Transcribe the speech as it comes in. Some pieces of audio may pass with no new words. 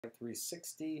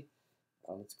360.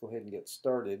 Let's go ahead and get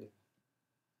started.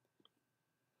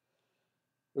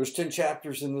 There's 10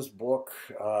 chapters in this book.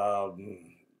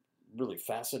 Really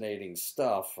fascinating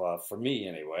stuff for me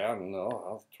anyway. I don't know.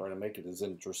 I'll try to make it as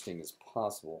interesting as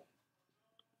possible.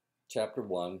 Chapter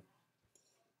 1,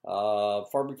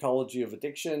 Pharmacology of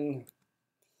Addiction.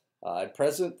 At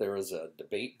present, there is a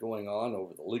debate going on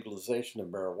over the legalization of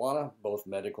marijuana, both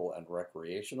medical and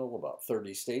recreational. About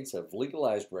 30 states have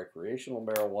legalized recreational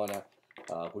marijuana,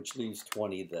 which leaves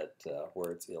 20 that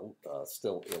where it's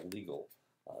still illegal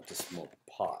to smoke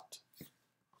pot.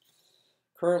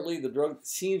 Currently, the drug that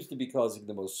seems to be causing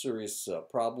the most serious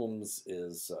problems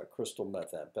is crystal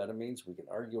methamphetamines. We can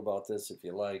argue about this if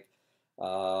you like.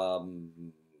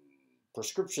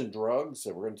 Prescription drugs,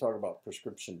 and we're going to talk about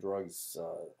prescription drugs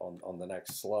on the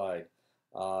next slide.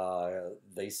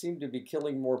 They seem to be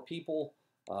killing more people,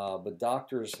 but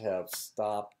doctors have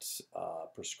stopped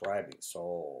prescribing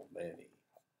so many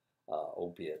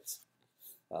opiates.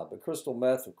 But crystal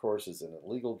meth, of course, is an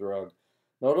illegal drug.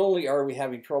 Not only are we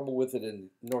having trouble with it in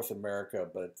North America,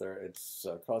 but it's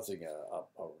causing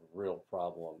a real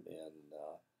problem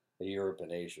in Europe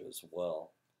and Asia as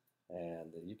well.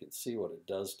 And you can see what it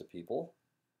does to people.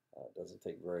 It doesn't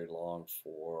take very long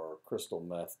for crystal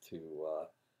meth to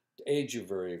age you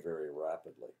very, very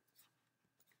rapidly.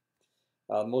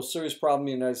 The most serious problem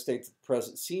in the United States at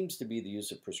present seems to be the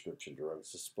use of prescription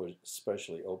drugs,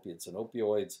 especially opiates and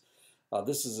opioids.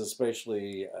 This is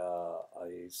especially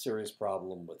a serious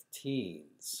problem with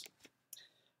teens.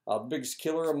 The biggest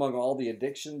killer among all the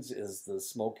addictions is the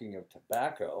smoking of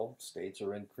tobacco. States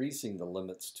are increasing the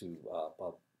limits to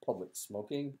public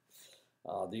smoking.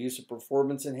 The use of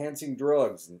performance-enhancing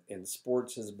drugs in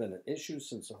sports has been an issue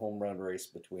since the home run race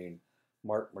between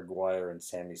Mark McGwire and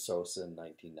Sammy Sosa in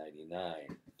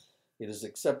 1999. It is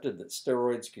accepted that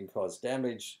steroids can cause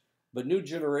damage, but new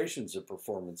generations of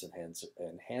performance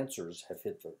enhancers have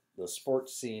hit the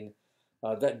sports scene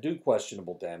that do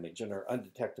questionable damage and are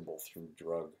undetectable through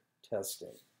drug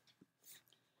testing.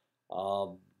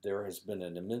 There has been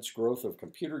an immense growth of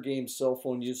computer games, cell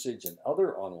phone usage, and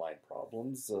other online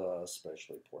problems,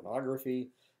 especially pornography.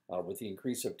 With the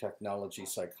increase of technology,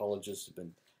 psychologists have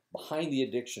been behind the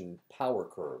addiction power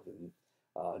curve in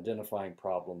identifying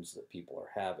problems that people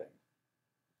are having.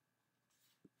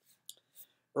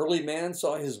 Early man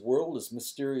saw his world as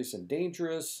mysterious and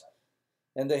dangerous,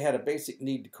 and they had a basic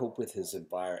need to cope with his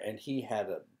environment, and he had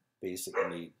a basic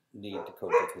need to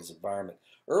cope with his environment.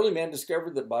 Early man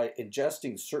discovered that by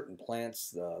ingesting certain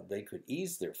plants, they could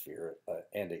ease their fear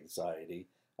and anxiety,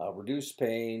 reduce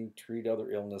pain, treat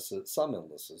other illnesses, some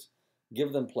illnesses,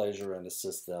 give them pleasure, and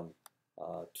assist them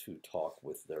to talk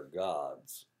with their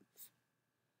gods.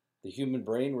 The human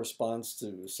brain responds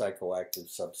to psychoactive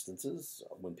substances.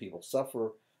 When people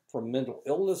suffer from mental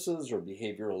illnesses or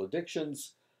behavioral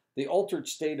addictions, the altered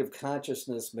state of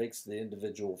consciousness makes the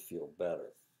individual feel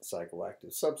better.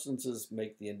 Psychoactive substances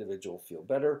make the individual feel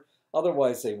better,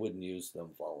 otherwise they wouldn't use them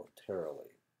voluntarily.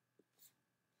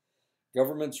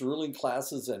 Governments, ruling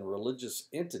classes, and religious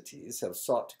entities have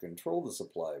sought to control the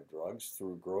supply of drugs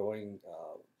through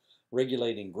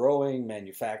regulating growing,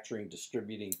 manufacturing,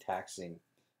 distributing, taxing,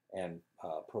 and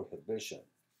prohibition.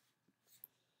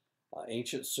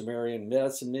 Ancient Sumerian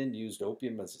medicine men used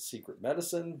opium as a secret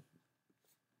medicine.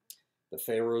 The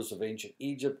pharaohs of ancient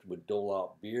Egypt would dole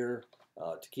out beer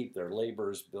to keep their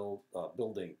laborers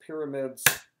building pyramids.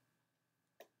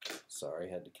 Sorry,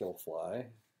 had to kill a fly.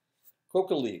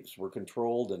 Coca leaves were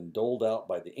controlled and doled out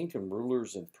by the Incan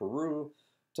rulers in Peru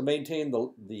to maintain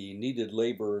the needed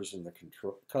laborers in the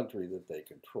country that they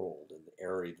controlled, in the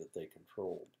area that they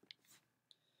controlled.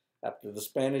 After the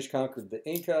Spanish conquered the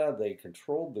Inca, they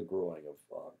controlled the growing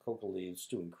of coca leaves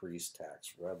to increase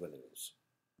tax revenues.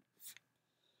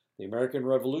 The American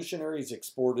revolutionaries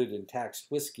exported and taxed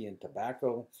whiskey and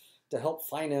tobacco to help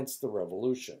finance the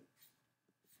revolution.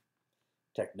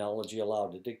 Technology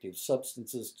allowed addictive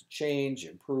substances to change,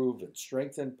 improve, and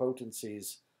strengthen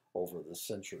potencies over the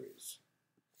centuries.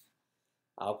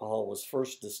 Alcohol was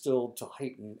first distilled to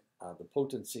heighten the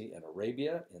potency in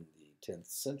Arabia in the 10th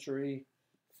century.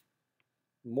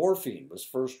 Morphine was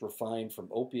first refined from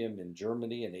opium in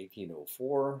Germany in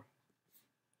 1804.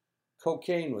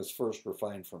 Cocaine was first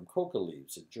refined from coca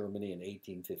leaves in Germany in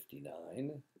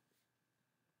 1859.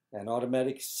 An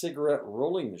automatic cigarette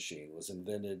rolling machine was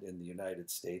invented in the United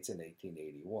States in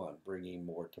 1881, bringing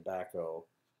more tobacco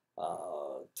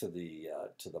to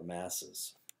the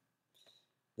masses.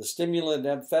 The stimulant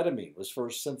amphetamine was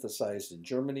first synthesized in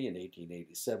Germany in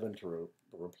 1887 to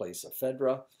replace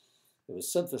ephedra. It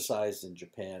was synthesized in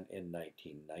Japan in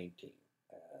 1919.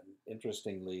 And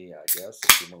interestingly, I guess,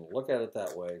 if you want to look at it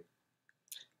that way,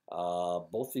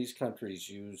 both these countries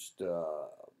used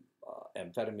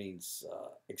amphetamines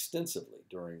extensively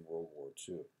during World War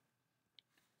II,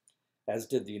 as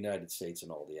did the United States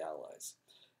and all the Allies.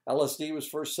 LSD was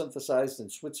first synthesized in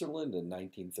Switzerland in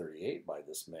 1938 by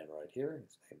this man right here.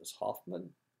 His name is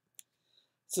Hoffman.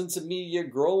 Since immediate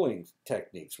growing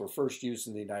techniques were first used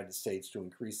in the United States to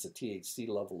increase the THC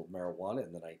level of marijuana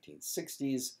in the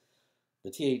 1960s,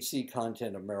 the THC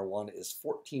content of marijuana is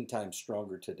 14 times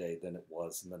stronger today than it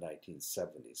was in the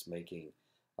 1970s, making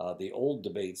the old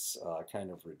debates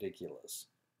kind of ridiculous,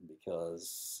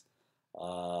 because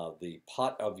the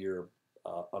pot of your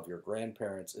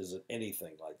grandparents isn't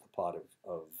anything like the pot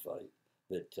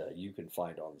that you can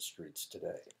find on the streets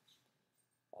today.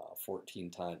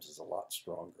 14 times is a lot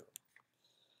stronger.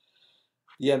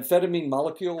 The amphetamine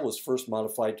molecule was first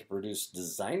modified to produce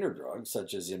designer drugs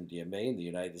such as MDMA in the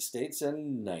United States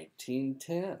in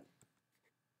 1910.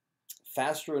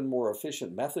 Faster and more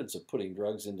efficient methods of putting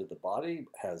drugs into the body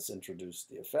has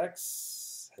intensified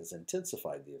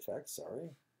the effects,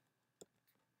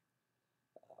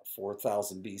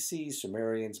 4000 BC,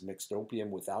 Sumerians mixed opium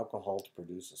with alcohol to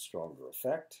produce a stronger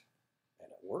effect,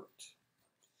 and it worked.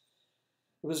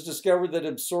 It was discovered that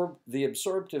the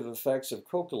absorptive effects of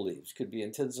coca leaves could be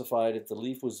intensified if the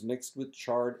leaf was mixed with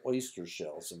charred oyster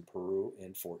shells in Peru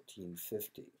in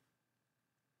 1450.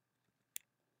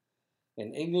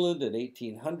 In England in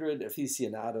 1800,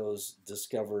 aficionados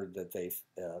discovered that they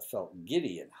felt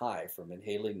giddy and high from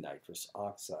inhaling nitrous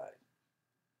oxide.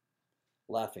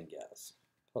 Laughing gas.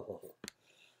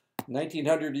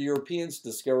 1900 Europeans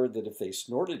discovered that if they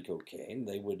snorted cocaine,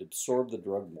 they would absorb the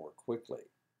drug more quickly.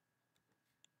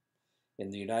 In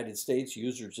the United States,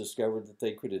 users discovered that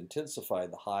they could intensify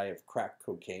the high of crack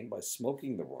cocaine by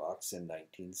smoking the rocks in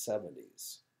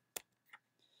 1970s.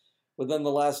 Within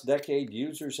the last decade,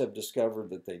 users have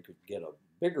discovered that they could get a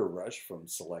bigger rush from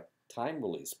select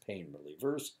time-release pain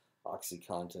relievers,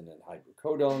 OxyContin and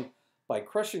hydrocodone, by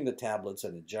crushing the tablets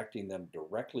and injecting them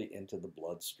directly into the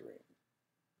bloodstream.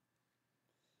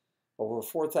 Over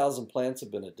 4,000 plants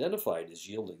have been identified as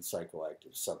yielding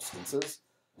psychoactive substances.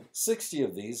 60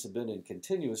 of these have been in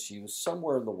continuous use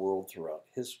somewhere in the world throughout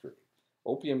history.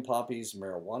 Opium poppies,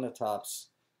 marijuana tops,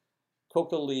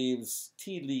 coca leaves,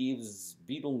 tea leaves,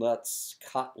 betel nuts,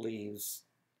 cot leaves,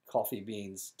 coffee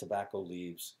beans, tobacco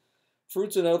leaves,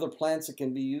 fruits and other plants that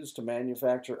can be used to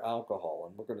manufacture alcohol.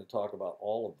 And we're going to talk about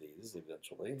all of these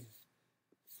eventually.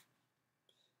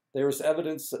 There is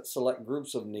evidence that select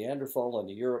groups of Neanderthal in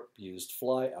Europe used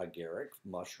fly agaric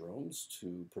mushrooms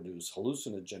to produce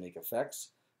hallucinogenic effects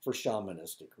for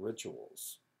shamanistic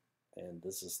rituals. And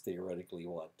this is theoretically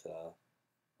what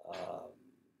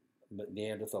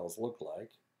Neanderthals look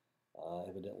like.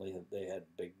 Evidently, they had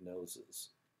big noses,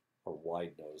 or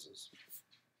wide noses.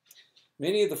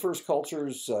 Many of the first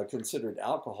cultures considered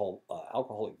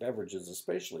alcoholic beverages,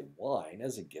 especially wine,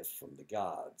 as a gift from the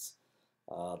gods.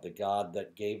 The god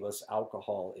that gave us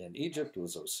alcohol in Egypt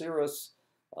was Osiris.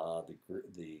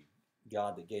 The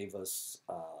god that gave us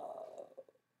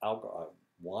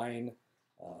wine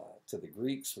to the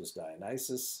Greeks was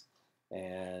Dionysus,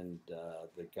 and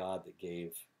the god that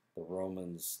gave the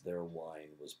Romans their wine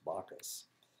was Bacchus.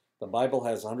 The Bible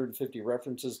has 150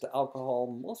 references to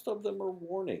alcohol. Most of them are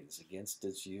warnings against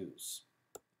its use.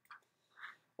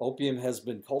 Opium has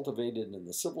been cultivated in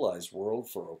the civilized world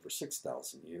for over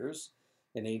 6,000 years.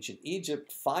 In ancient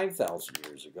Egypt, 5,000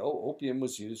 years ago, opium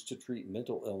was used to treat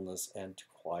mental illness and to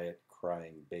quiet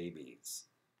crying babies.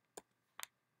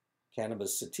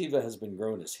 Cannabis sativa has been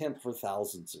grown as hemp for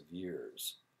thousands of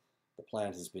years. The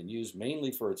plant has been used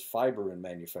mainly for its fiber in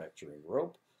manufacturing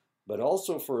rope, but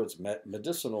also for its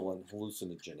medicinal and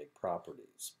hallucinogenic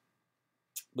properties.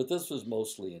 But this was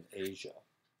mostly in Asia.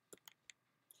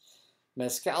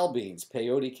 Mescal beans,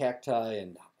 peyote cacti,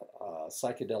 and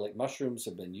psychedelic mushrooms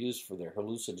have been used for their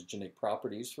hallucinogenic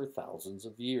properties for thousands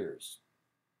of years.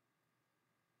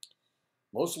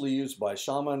 Mostly used by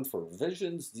shamans for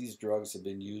visions, these drugs have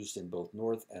been used in both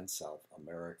North and South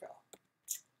America.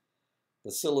 The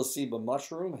psilocybin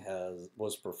mushroom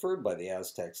was preferred by the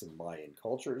Aztecs and Mayan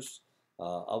cultures.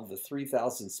 Of the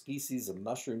 3,000 species of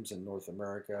mushrooms in North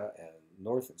America and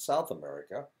North and South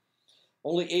America,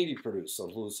 only 80 produce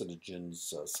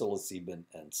hallucinogens psilocybin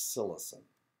and psilocin.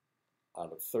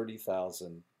 Out of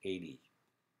 30,000, 80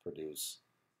 produce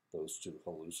those two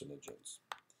hallucinogens.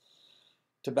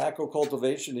 Tobacco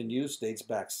cultivation and use dates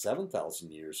back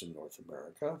 7,000 years in North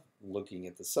America. Looking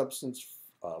at the substance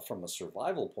from a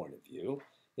survival point of view,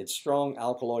 its strong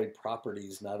alkaloid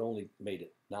properties not only made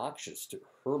it noxious to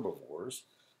herbivores,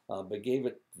 but gave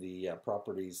it the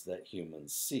properties that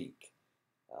humans seek.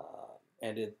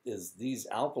 And it is these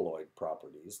alkaloid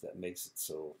properties that makes it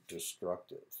so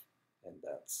destructive. And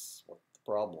that's what the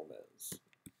problem is.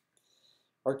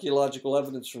 Archaeological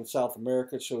evidence from South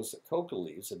America shows that coca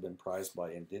leaves have been prized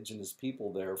by indigenous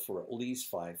people there for at least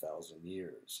 5,000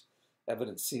 years.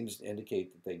 Evidence seems to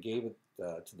indicate that they gave it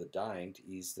to the dying to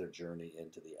ease their journey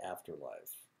into the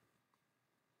afterlife.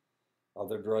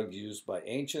 Other drugs used by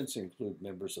ancients include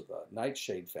members of the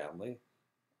nightshade family,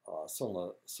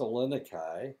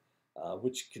 Solanaceae,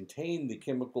 which contain the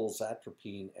chemicals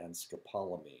atropine and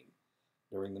scopolamine.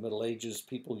 During the Middle Ages,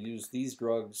 people used these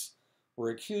drugs,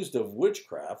 were accused of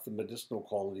witchcraft, the medicinal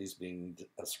qualities being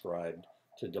ascribed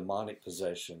to demonic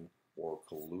possession or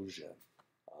collusion.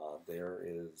 There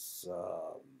is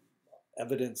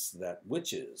evidence that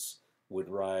witches would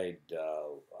ride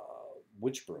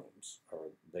witch brooms,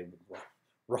 or they would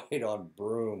ride on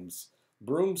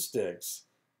broomsticks,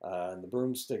 and the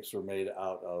broomsticks were made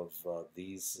out of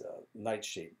these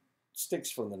nightshade sticks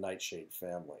from the nightshade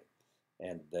family.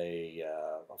 And they,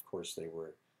 of course, they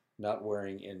were not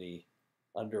wearing any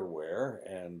underwear,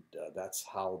 and that's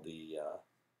how the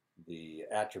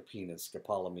atropine and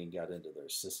scopolamine got into their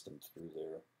system through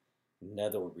their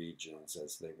nether regions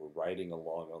as they were riding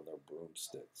along on their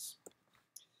broomsticks.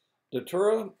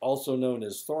 Datura, also known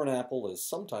as thorn apple, is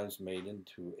sometimes made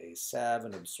into a salve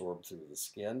and absorbed through the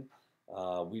skin.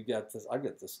 We've got this. I've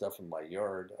got this stuff in my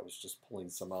yard. I was just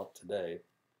pulling some out today.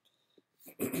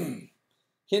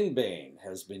 Henbane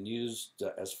has been used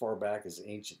as far back as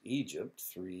ancient Egypt,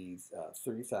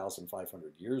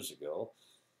 3,500 years ago.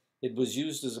 It was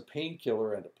used as a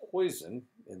painkiller and a poison.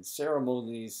 In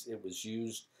ceremonies, it was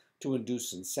used to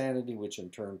induce insanity, which in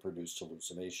turn produced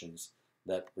hallucinations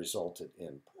that resulted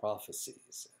in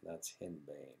prophecies. And that's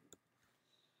henbane.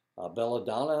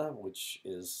 Belladonna, which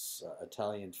is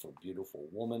Italian for beautiful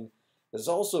woman, is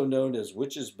also known as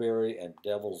witch's berry and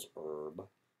devil's herb.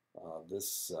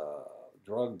 This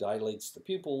drug dilates the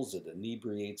pupils, it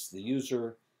inebriates the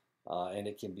user, and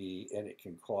it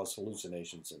can cause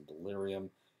hallucinations and delirium.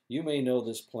 You may know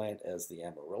this plant as the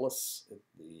amaryllis.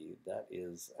 That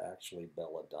is actually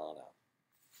belladonna.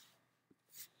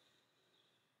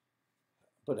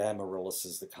 But amaryllis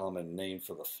is the common name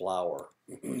for the flower.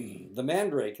 The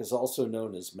mandrake is also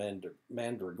known as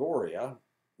mandragora.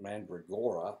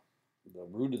 The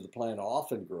root of the plant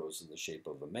often grows in the shape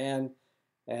of a man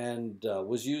and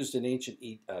was used in ancient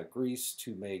Greece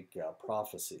to make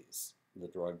prophecies. The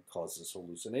drug causes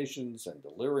hallucinations and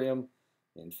delirium.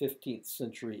 In 15th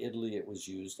century Italy, it was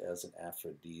used as an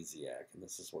aphrodisiac, and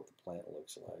this is what the plant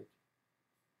looks like.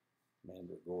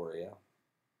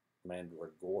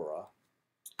 Mandragora.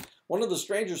 One of the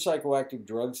stranger psychoactive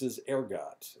drugs is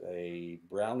ergot, a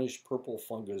brownish purple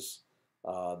fungus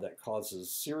that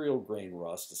causes cereal grain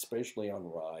rust, especially on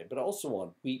rye, but also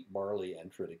on wheat, barley, and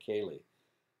triticale.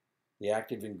 The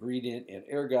active ingredient in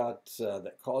ergot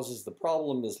that causes the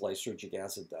problem is lysergic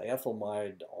acid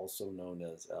diethylamide, also known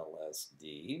as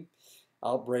LSD.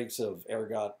 Outbreaks of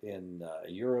ergot in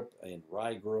Europe and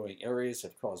rye growing areas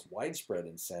have caused widespread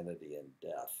insanity and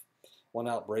death. One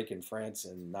outbreak in France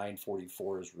in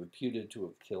 944 is reputed to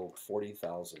have killed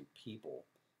 40,000 people.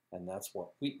 And that's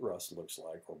what wheat rust looks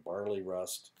like, or barley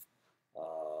rust.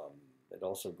 It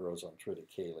also grows on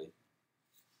triticale.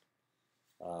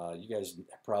 You guys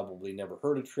probably never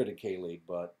heard of triticale,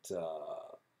 but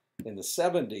in the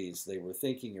 70s, they were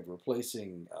thinking of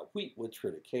replacing wheat with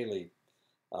triticale.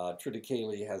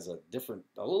 Triticale has a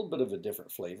little bit of a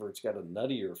different flavor. It's got a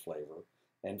nuttier flavor.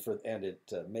 And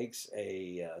it makes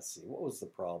a, see, what was the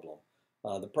problem?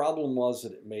 The problem was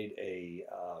that it made a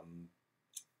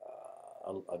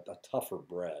tougher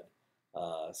bread.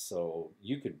 So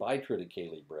you could buy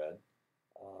triticale bread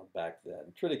back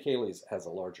then. Triticale has a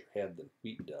larger head than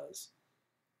wheat does.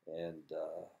 And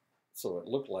so it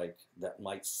looked like that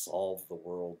might solve the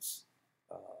world's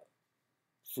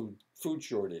food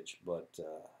shortage, but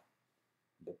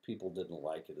people didn't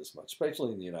like it as much,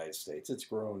 especially in the United States. It's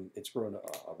grown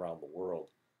around the world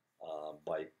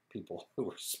by people who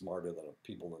are smarter than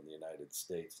people in the United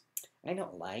States. I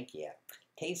don't like it.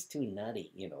 Tastes too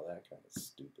nutty. You know, that kind of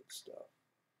stupid stuff.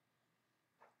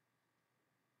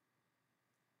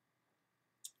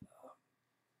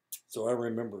 So I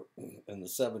remember in the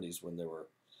 70s when they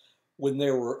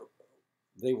were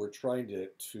trying to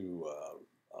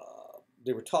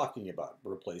they were talking about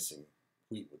replacing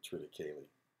wheat with triticale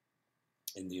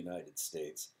in the United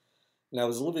States. And I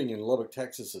was living in Lubbock,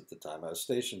 Texas at the time. I was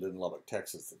stationed in Lubbock,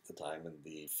 Texas at the time, and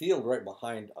the field right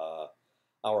behind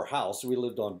our house. We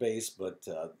lived on base, but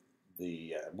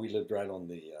we lived right on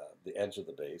the edge of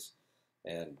the base.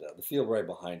 And the field right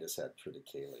behind us had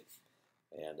triticale.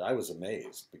 And I was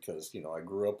amazed because, you know, I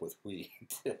grew up with wheat.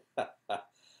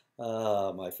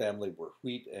 My family were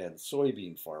wheat and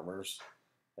soybean farmers.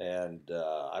 And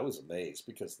I was amazed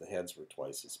because the heads were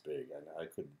twice as big. And I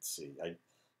couldn't see, I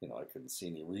couldn't see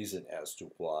any reason as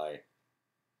to why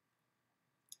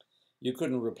you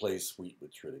couldn't replace wheat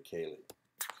with triticale.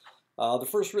 The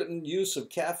first written use of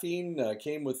caffeine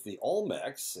came with the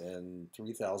Olmecs in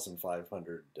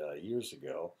 3,500 years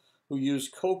ago, who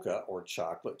used coca or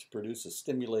chocolate to produce a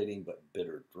stimulating but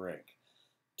bitter drink.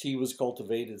 Tea was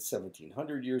cultivated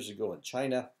 1,700 years ago in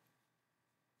China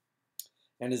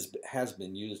and has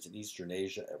been used in Eastern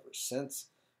Asia ever since.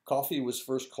 Coffee was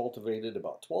first cultivated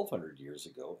about 1,200 years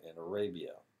ago in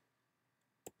Arabia.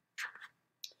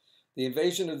 The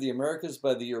invasion of the Americas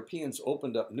by the Europeans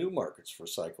opened up new markets for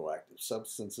psychoactive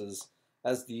substances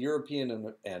as the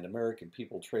European and American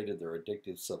people traded their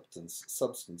addictive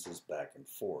substances back and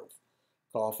forth.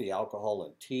 Coffee, alcohol,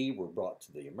 and tea were brought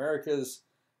to the Americas,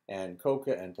 and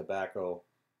coca and tobacco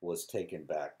was taken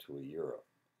back to Europe.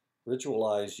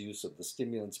 Ritualized use of the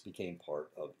stimulants became part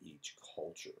of each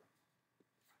culture.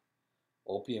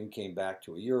 Opium came back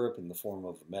to Europe in the form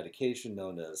of a medication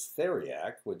known as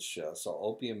Theriac, which saw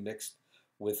opium mixed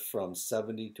with from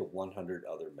 70 to 100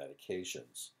 other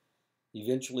medications.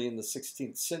 Eventually, in the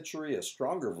 16th century, a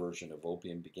stronger version of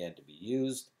opium began to be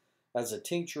used, as a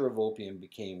tincture of opium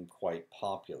became quite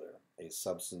popular. A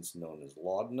substance known as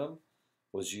laudanum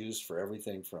was used for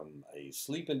everything from a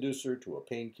sleep inducer to a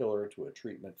painkiller to a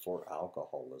treatment for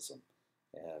alcoholism.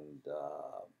 And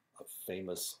a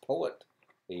famous poet,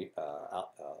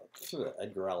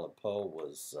 Edgar Allan Poe,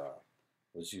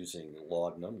 was using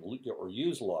laudanum, or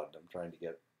used laudanum, trying to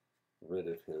get rid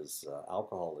of his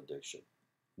alcohol addiction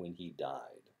when he died.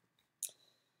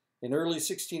 In early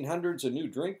 1600s, a new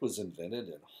drink was invented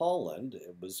in Holland.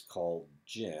 It was called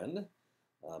gin.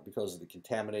 Because of the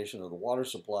contamination of the water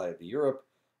supply of Europe,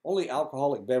 only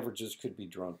alcoholic beverages could be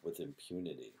drunk with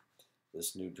impunity.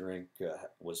 This new drink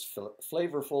was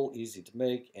flavorful, easy to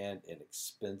make, and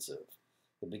inexpensive.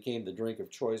 It became the drink of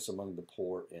choice among the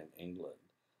poor in England.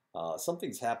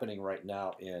 Something's happening right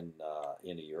now in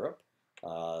Europe.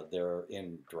 They're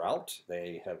in drought.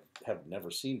 They have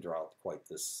never seen drought quite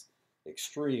this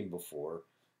extreme before.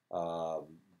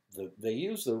 They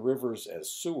use the rivers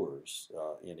as sewers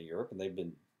in Europe, and they've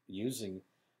been using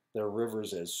their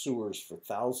rivers as sewers for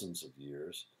thousands of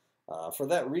years. For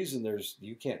that reason,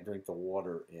 you can't drink the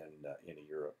water in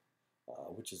Europe,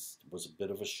 which was a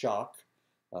bit of a shock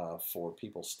for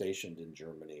people stationed in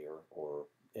Germany or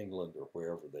England or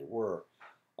wherever they were.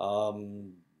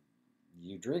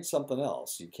 You drink something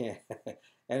else. You can't.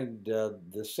 And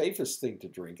the safest thing to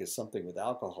drink is something with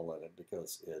alcohol in it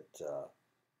because it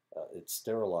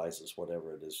sterilizes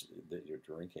whatever it is that you're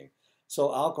drinking.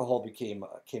 So alcohol became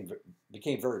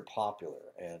very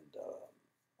popular, and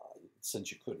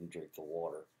since you couldn't drink the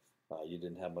water, you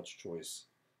didn't have much choice.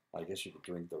 I guess you could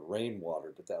drink the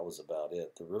rainwater, but that was about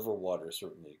it. The river water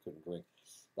certainly you couldn't drink.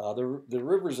 The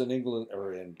rivers in England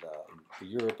or in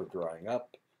Europe are drying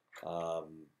up.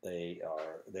 They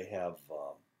have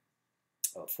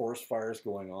forest fires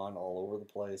going on all over the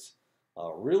place.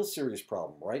 A real serious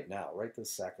problem right now, right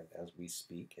this second, as we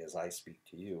speak, as I speak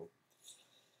to you.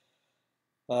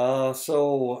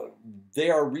 So they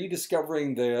are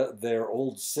rediscovering their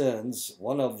old sins.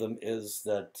 One of them is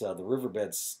that the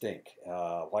riverbeds stink.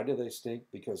 Why do they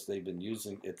stink? Because they've been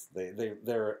using it.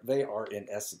 They are in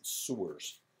essence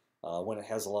sewers. When it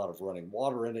has a lot of running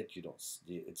water in it,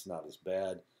 it's not as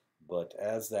bad. But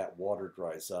as that water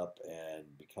dries up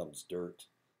and becomes dirt,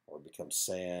 or becomes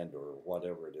sand, or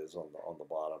whatever it is on the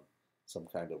bottom, some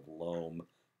kind of loam,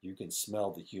 you can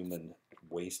smell the human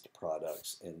waste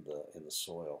products in the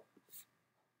soil.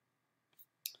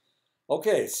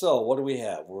 Okay, so what do we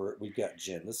have? We've got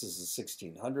gin. This is the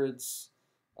 1600s.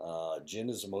 Gin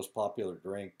is the most popular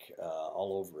drink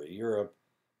all over Europe,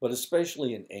 but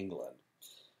especially in England.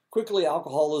 Quickly,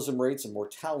 alcoholism rates and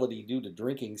mortality due to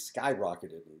drinking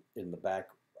skyrocketed in the back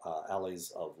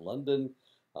alleys of London.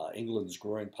 England's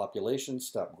growing population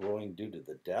stopped growing due to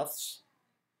the deaths.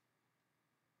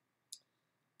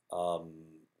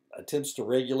 Attempts to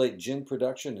regulate gin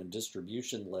production and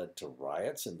distribution led to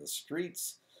riots in the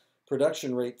streets.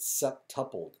 Production rates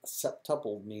septupled.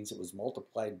 Septupled means it was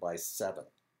multiplied by 7.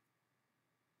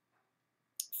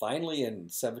 Finally, in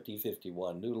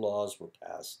 1751, new laws were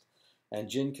passed, and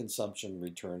gin consumption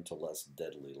returned to less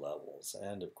deadly levels.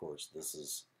 And of course, this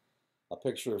is a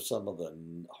picture of some of the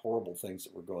horrible things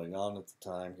that were going on at the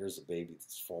time. Here's a baby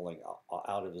that's falling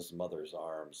out of his mother's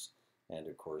arms, and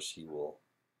of course, he will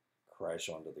crash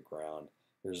onto the ground.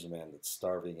 Here's a man that's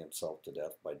starving himself to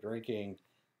death by drinking.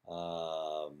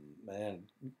 Man,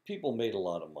 people made a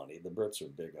lot of money. The Brits are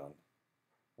big on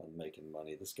making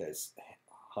money. This guy's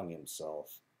hung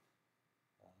himself.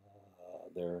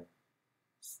 They're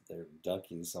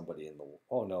dunking somebody in the.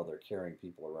 Oh no, they're carrying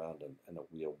people around in a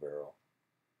wheelbarrow.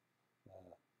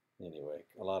 Anyway,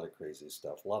 a lot of crazy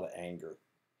stuff, a lot of anger.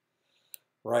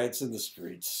 Riots in the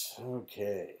streets.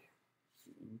 Okay.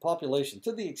 Population,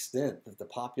 to the extent that the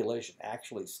population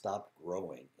actually stopped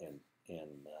growing in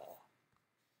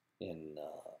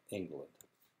England.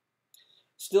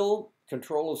 Still,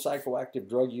 control of psychoactive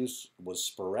drug use was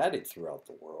sporadic throughout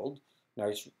the world.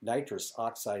 Nitrous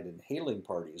oxide inhaling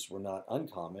parties were not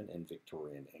uncommon in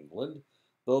Victorian England,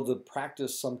 though the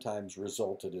practice sometimes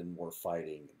resulted in more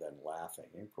fighting than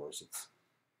laughing. And of course,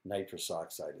 nitrous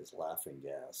oxide is laughing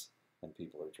gas, and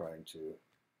people are trying to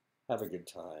have a good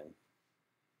time,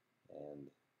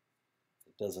 and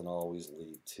it doesn't always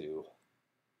lead to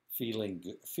feeling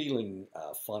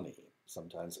funny.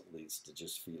 Sometimes it leads to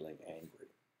just feeling angry.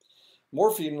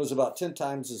 Morphine was about 10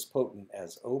 times as potent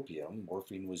as opium.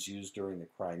 Morphine was used during the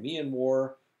Crimean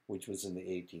War, which was in the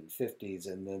 1850s,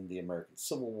 and then the American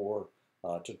Civil War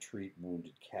to treat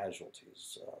wounded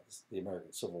casualties. The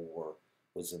American Civil War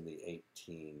was in the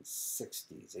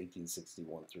 1860s,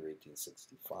 1861 through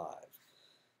 1865.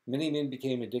 Many men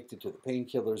became addicted to the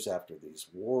painkillers after these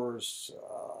wars.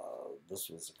 This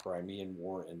was the Crimean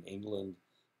War in England,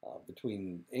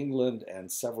 between England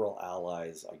and several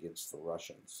allies against the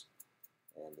Russians.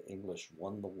 And the English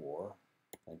won the war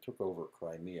and took over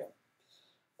Crimea.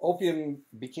 Opium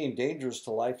became dangerous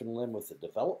to life and limb with the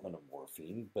development of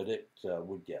morphine, but it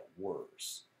would get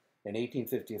worse. In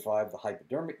 1855, the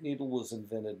hypodermic needle was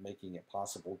invented, making it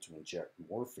possible to inject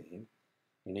morphine.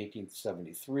 In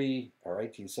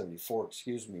 1874,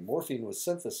 morphine was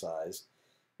synthesized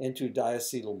into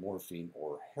diacetylmorphine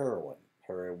or heroin.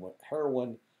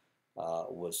 Heroin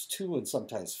was 2 and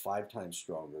sometimes 5 times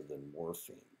stronger than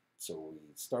morphine. So we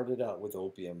started out with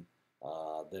opium,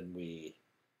 then we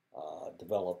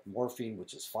developed morphine,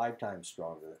 which is 5 times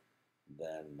stronger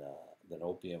than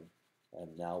opium,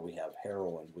 and now we have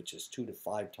heroin, which is 2 to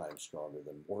 5 times stronger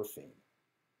than morphine,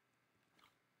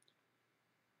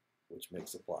 which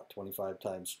makes it, what, 25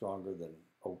 times stronger than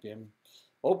opium?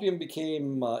 Opium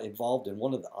became involved in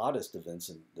one of the oddest events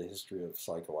in the history of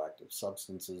psychoactive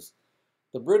substances.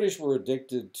 The British were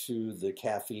addicted to the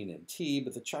caffeine in tea,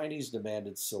 but the Chinese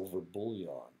demanded silver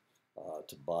bullion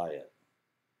to buy it.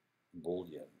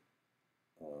 Bullion.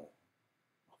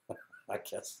 I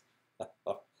guess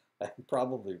I'm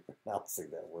probably pronouncing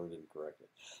that word incorrectly.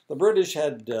 The British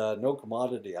had no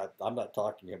commodity. I'm not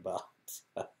talking about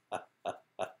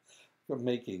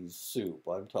making soup.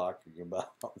 I'm talking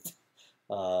about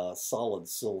solid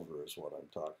silver is what I'm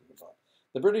talking about.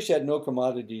 The British had no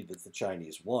commodity that the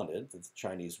Chinese wanted, that the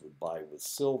Chinese would buy with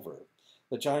silver.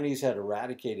 The Chinese had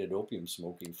eradicated opium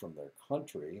smoking from their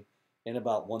country in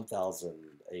about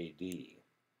 1000 AD.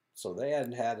 So they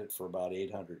hadn't had it for about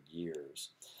 800 years.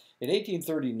 In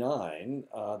 1839,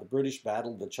 the British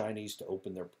battled the Chinese to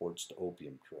open their ports to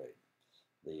opium trade.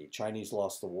 The Chinese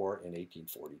lost the war in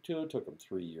 1842. It took them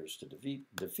 3 years to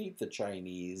defeat the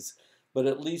Chinese, but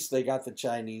at least they got the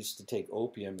Chinese to take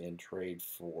opium in trade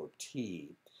for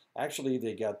tea. Actually,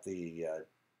 they got the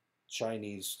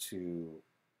Chinese to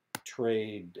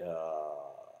trade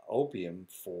opium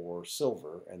for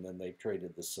silver, and then they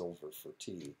traded the silver for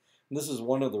tea. And this is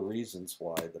one of the reasons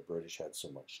why the British had so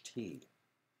much tea.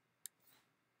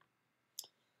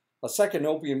 A second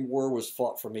opium war was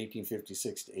fought from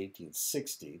 1856 to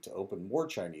 1860 to open more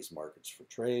Chinese markets for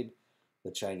trade.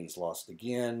 The Chinese lost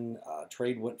again.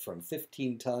 Trade went from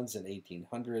 15 tons in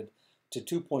 1800 to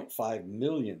 2.5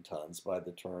 million tons by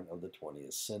the turn of the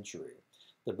 20th century.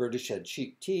 The British had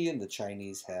cheap tea, and the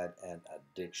Chinese had an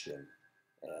addiction.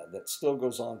 That still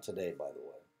goes on today, by the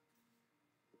way.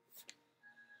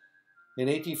 In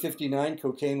 1859,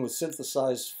 cocaine was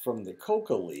synthesized from the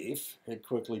coca leaf. It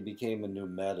quickly became a new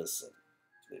medicine.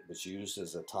 It was used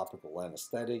as a topical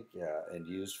anesthetic and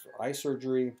used for eye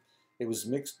surgery. It was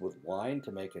mixed with wine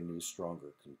to make a new,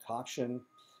 stronger concoction.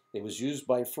 It was used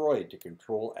by Freud to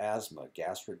control asthma,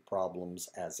 gastric problems,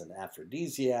 as an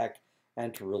aphrodisiac,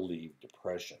 and to relieve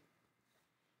depression.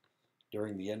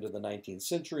 During the end of the 19th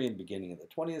century and beginning of the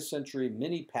 20th century,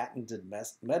 many patented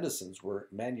medicines were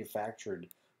manufactured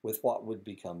with what would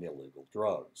become illegal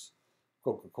drugs.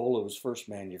 Coca-Cola was first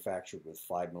manufactured with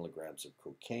 5 milligrams of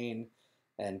cocaine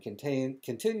and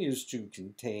continues to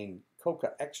contain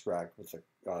coca extract with the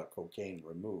cocaine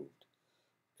removed.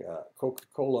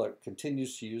 Coca-Cola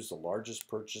continues to use the largest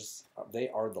purchase. They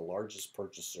are the largest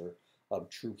purchaser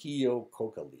of Trujillo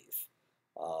coca leaf.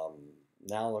 Um,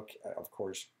 Now, of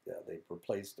course, they've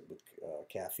replaced it with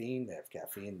caffeine. They have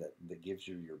caffeine that gives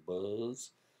you your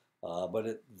buzz.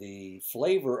 The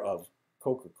flavor of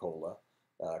Coca-Cola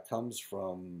comes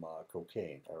from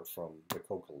cocaine or from the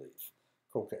coca leaf,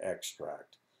 coca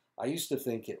extract. I used to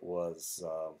think it was,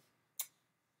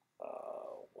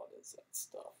 what is that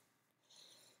stuff?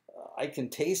 I can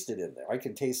taste it in there. I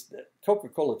can taste it.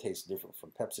 Coca-Cola tastes different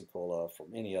from Pepsi Cola, from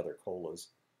any other colas,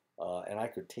 and I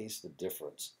could taste the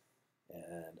difference.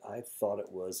 And I thought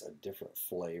it was a different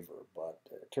flavor, but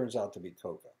it turns out to be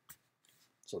coca.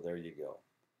 So there you go.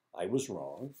 I was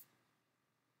wrong.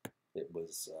 It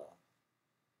was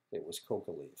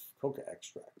coca leaf, coca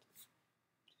extract.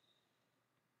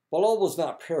 While all was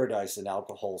not paradise in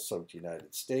alcohol-soaked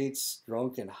United States,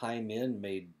 drunk and high men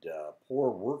made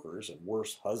poor workers and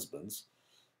worse husbands.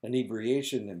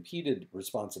 Inebriation impeded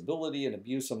responsibility, and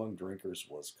abuse among drinkers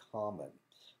was common.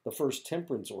 The first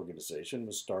temperance organization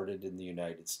was started in the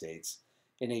United States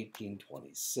in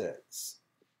 1826.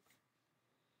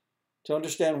 To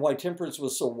understand why temperance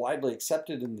was so widely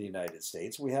accepted in the United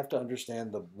States, we have to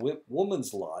understand the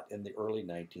woman's lot in the early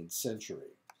 19th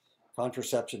century.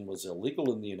 Contraception was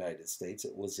illegal in the United States.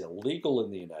 It was illegal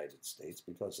in the United States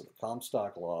because of the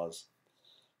Comstock laws.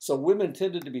 So women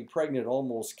tended to be pregnant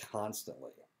almost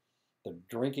constantly. The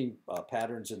drinking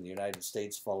patterns in the United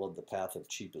States followed the path of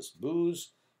cheapest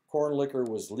booze. Corn liquor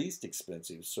was least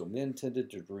expensive, so men tended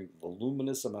to drink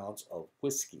voluminous amounts of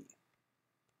whiskey.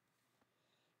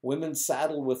 Women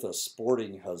saddled with a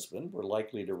sporting husband were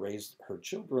likely to raise her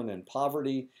children in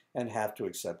poverty and have to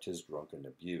accept his drunken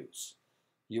abuse.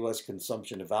 U.S.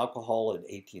 consumption of alcohol in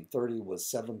 1830 was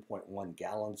 7.1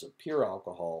 gallons of pure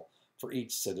alcohol for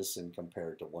each citizen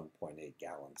compared to 1.8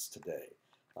 gallons today.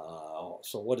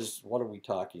 So what are we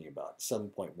talking about?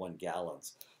 7.1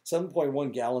 gallons.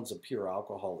 7.1 gallons of pure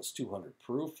alcohol is 200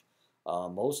 proof.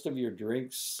 Most of your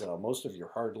drinks, most of your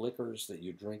hard liquors that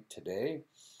you drink today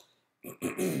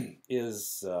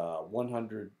is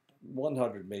 100,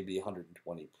 maybe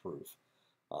 120 proof.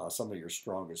 Some of your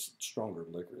stronger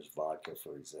liquors, vodka,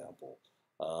 for example.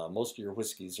 Most of your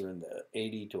whiskeys are in the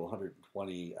 80 to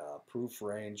 120 proof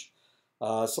range.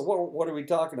 So what are we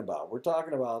talking about? We're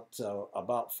talking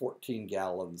about 14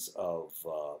 gallons of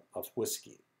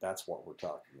whiskey. That's what we're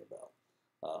talking about.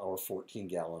 Or 14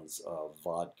 gallons of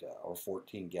vodka, or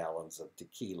 14 gallons of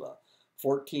tequila.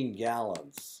 14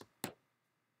 gallons,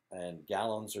 and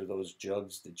gallons are those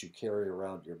jugs that you carry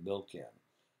around your milk in.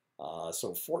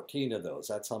 So 14 of those,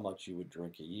 that's how much you would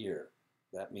drink a year.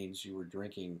 That means you were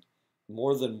drinking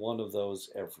more than one of those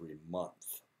every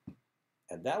month.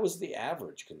 And that was the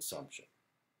average consumption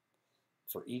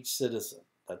for each citizen.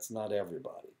 That's not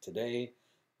everybody. Today,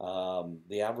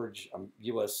 the average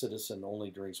U.S. citizen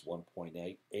only drinks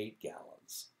 1.88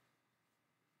 gallons,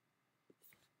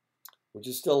 which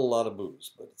is still a lot of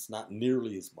booze, but it's not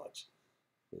nearly as much.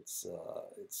 It's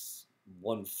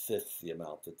 1/5 the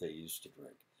amount that they used to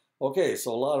drink. Okay,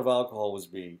 so a lot of alcohol was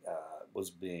being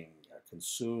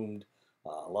consumed.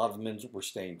 A lot of men were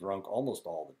staying drunk almost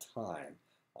all the time.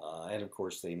 And of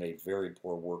course, they made very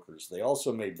poor workers. They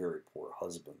also made very poor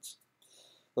husbands.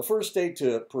 The first state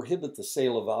to prohibit the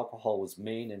sale of alcohol was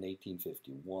Maine in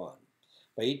 1851.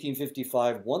 By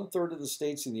 1855, 1/3 of the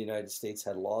states in the United States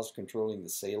had laws controlling the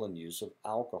sale and use of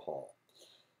alcohol.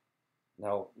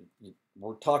 Now,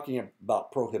 we're talking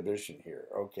about prohibition here.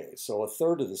 Okay, so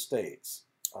 1/3 of the states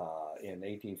in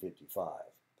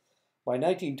 1855. By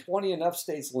 1920, enough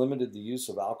states limited the use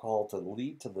of alcohol to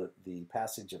lead to the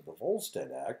passage of the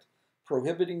Volstead Act,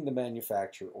 prohibiting the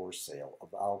manufacture or sale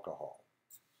of alcohol.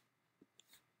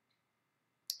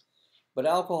 But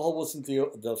alcohol wasn't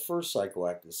the first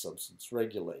psychoactive substance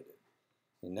regulated.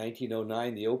 In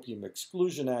 1909, the Opium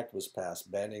Exclusion Act was passed,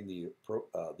 banning the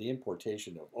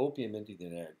importation of opium into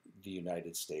the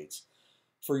United States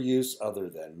for use other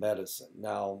than medicine.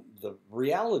 Now, the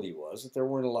reality was that there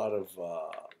weren't a lot of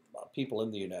people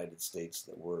in the United States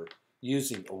that were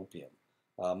using opium.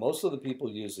 Most of the people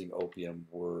using opium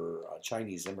were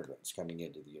Chinese immigrants coming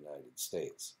into the United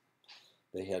States.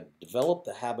 They had developed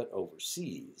the habit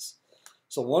overseas.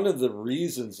 So one of the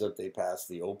reasons that they passed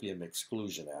the Opium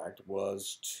Exclusion Act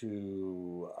was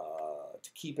to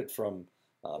keep it from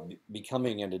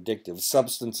becoming an addictive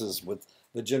substances with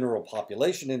the general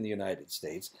population in the United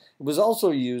States. It was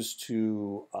also used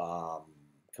to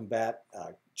combat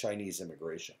Chinese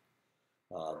immigration.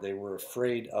 They were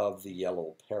afraid of the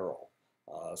yellow peril,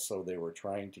 so they were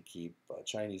trying to keep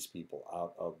Chinese people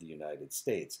out of the United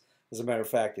States. As a matter of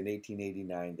fact, in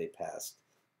 1889, they passed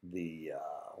the,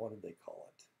 what did they call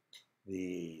it?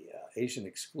 The Asian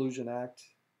Exclusion Act,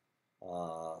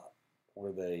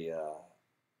 where they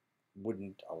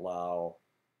wouldn't allow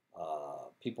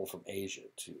people from Asia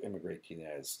to immigrate to the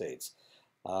United States.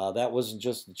 That wasn't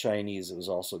just the Chinese; it was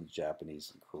also the Japanese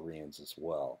and Koreans as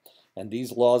well. And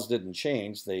these laws didn't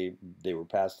change; they were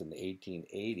passed in the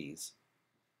 1880s.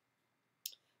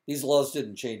 These laws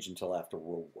didn't change until after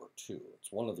World War II.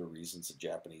 It's one of the reasons the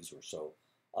Japanese were so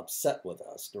upset with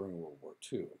us during World War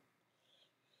II.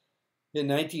 In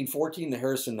 1914, the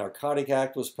Harrison Narcotic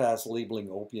Act was passed, labeling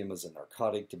opium as a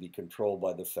narcotic to be controlled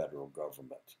by the federal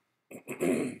government.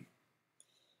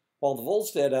 While the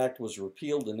Volstead Act was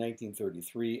repealed in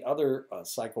 1933, other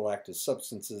psychoactive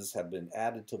substances have been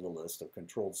added to the list of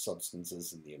controlled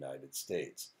substances in the United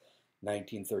States.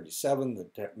 1937, the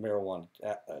Marijuana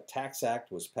Tax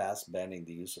Act was passed, banning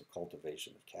the use of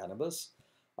cultivation of cannabis.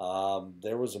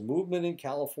 There was a movement in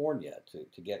California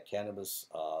to get cannabis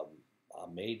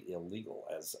made illegal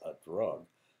as a drug.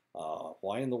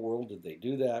 Why in the world did they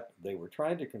do that? They were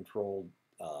trying to control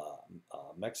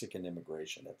Mexican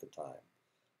immigration at the time.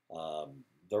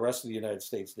 The rest of the United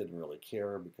States didn't really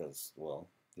care because, well,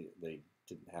 they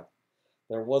didn't have,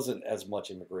 there wasn't as much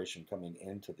immigration coming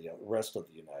into the rest of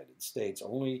the United States.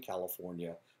 Only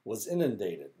California was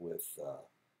inundated with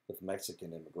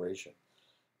Mexican immigration.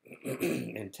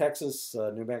 In Texas,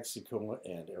 New Mexico,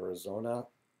 and Arizona,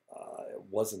 it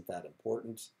wasn't that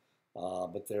important.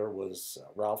 But there was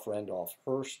Ralph Randolph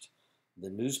Hearst, the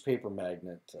newspaper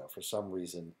magnate, for some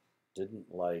reason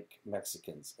didn't like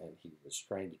Mexicans, and he was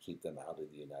trying to keep them out of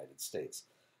the United States.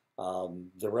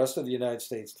 The rest of the United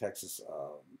States, Texas,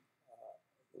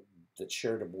 that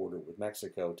shared a border with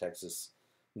Mexico, Texas,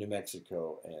 New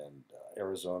Mexico, and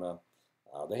Arizona,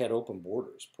 they had open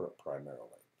borders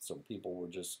primarily. So people were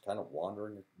just kind of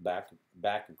wandering back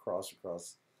and cross.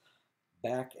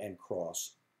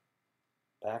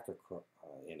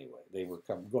 Anyway, they were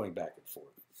going back and forth.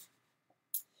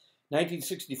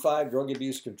 1965 Drug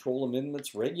Abuse Control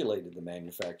Amendments regulated the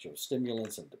manufacture of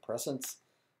stimulants and depressants.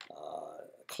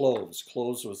 Cloves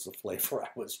was the flavor I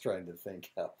was trying to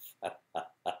think of.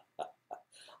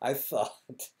 I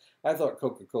thought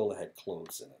Coca-Cola had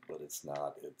cloves in it, but it's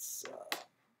not. It's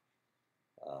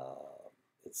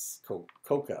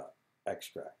coca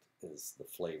extract is the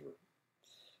flavor.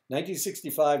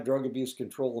 1965 Drug Abuse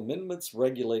Control Amendments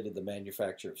regulated the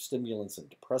manufacture of stimulants and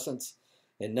depressants.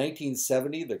 In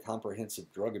 1970, the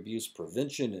Comprehensive Drug Abuse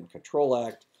Prevention and Control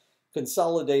Act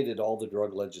consolidated all the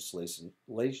drug legislation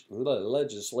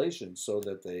so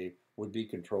that they would be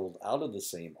controlled out of the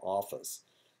same office.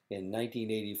 In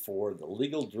 1984, the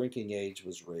legal drinking age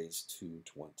was raised to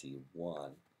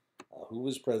 21. Who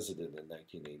was president in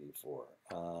 1984?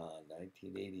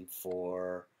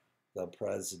 1984, the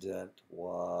president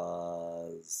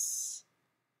was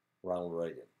Ronald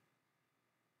Reagan.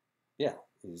 Yeah,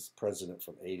 he's president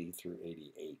from 80 through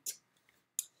 88.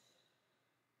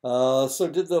 So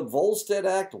did the Volstead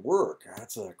Act work?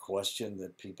 That's a question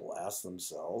that people ask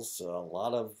themselves. A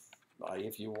lot of,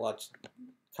 if you watch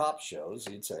cop shows,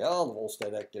 you'd say, oh, the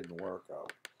Volstead Act didn't work.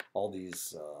 All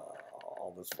this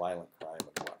violent crime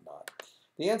and whatnot.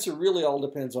 The answer really all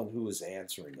depends on who is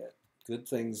answering it. Good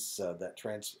things that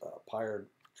transpired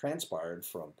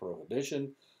from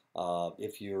Prohibition.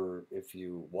 If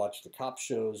you watch the cop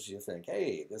shows, you think,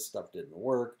 hey, this stuff didn't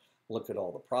work. Look at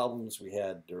all the problems we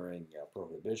had during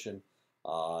Prohibition.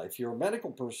 If you're a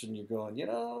medical person, you're going,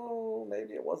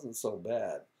 maybe it wasn't so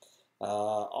bad.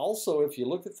 Also, if you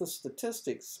look at the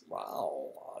statistics,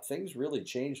 wow, things really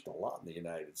changed a lot in the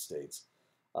United States.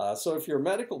 So if you're a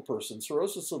medical person,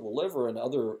 cirrhosis of the liver and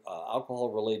other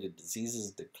alcohol-related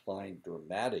diseases declined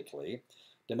dramatically.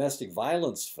 Domestic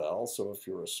violence fell, so if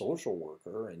you're a social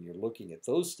worker and you're looking at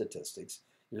those statistics,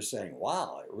 you're saying,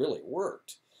 wow, it really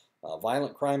worked.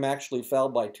 Violent crime actually fell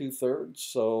by 2/3,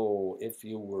 so if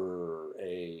you were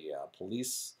a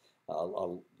police,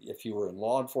 if you were in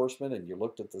law enforcement and you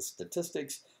looked at the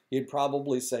statistics, you'd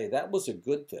probably say that was a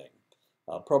good thing.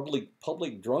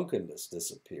 Public drunkenness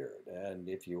disappeared, and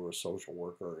if you were a social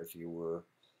worker, if you were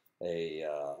a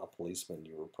policeman,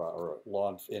 you were or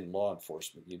in law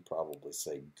enforcement, you'd probably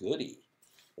say, "Goody,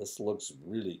 this looks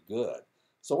really good."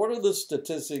 So, what are the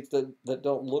statistics that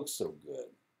don't look so good?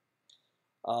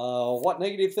 What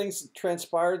negative things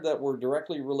transpired that were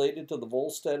directly related to the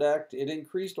Volstead Act? It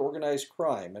increased organized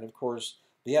crime, and of course,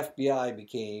 the FBI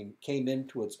came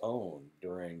into its own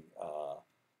during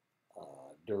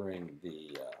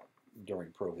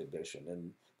Prohibition,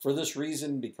 and for this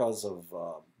reason, because of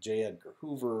J. Edgar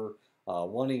Hoover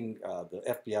wanting the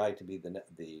FBI to be the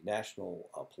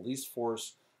national police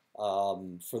force,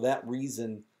 for that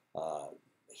reason,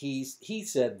 he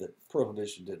said that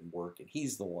Prohibition didn't work, and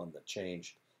he's the one that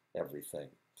changed everything.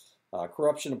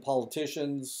 Corruption of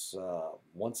politicians,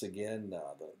 once again,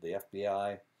 the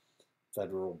FBI,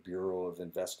 Federal Bureau of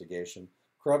Investigation.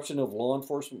 Corruption of law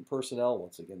enforcement personnel,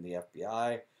 once again, the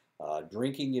FBI.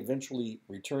 Drinking eventually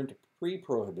returned to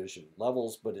pre-prohibition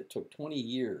levels, but it took 20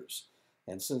 years.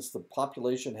 And since the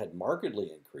population had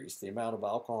markedly increased, the amount of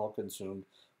alcohol consumed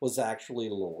was actually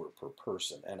lower per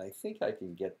person. And I think I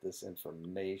can get this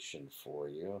information for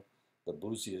you. The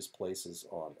booziest places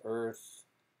on earth.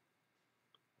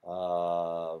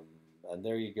 And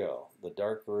there you go. The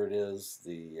darker it is,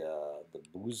 the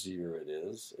boozier it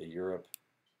is. Europe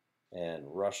and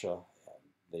Russia,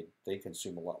 they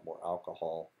consume a lot more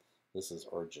alcohol. This is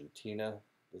Argentina,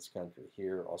 this country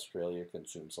here. Australia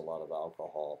consumes a lot of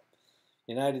alcohol.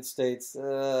 United States,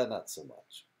 not so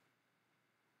much.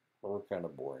 We're kind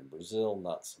of boring. Brazil,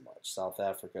 not so much. South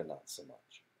Africa, not so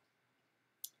much.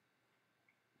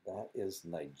 That is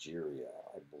Nigeria,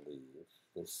 I believe.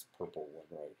 This purple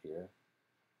one right here.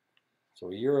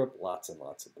 So Europe, lots and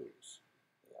lots of booze.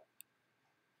 Yeah.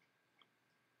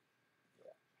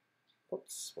 Yeah.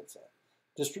 Oops, what's that?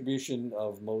 Distribution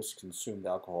of most consumed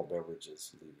alcohol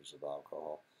beverages, liters of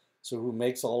alcohol. So who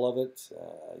makes all of it?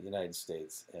 United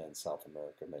States and South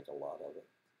America make a lot of it.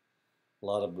 A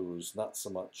lot of booze, not so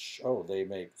much. Oh, they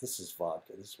make, this is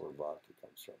vodka. This is where vodka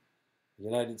comes from. The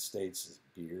United States is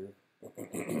beer.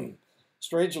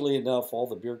 Strangely enough, all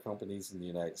the beer companies in the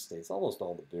United States, almost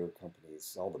all the beer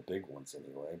companies, all the big ones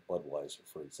anyway, Budweiser,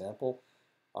 for example,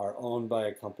 are owned by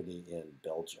a company in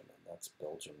Belgium. And that's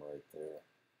Belgium right there.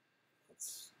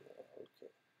 That's,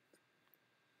 okay.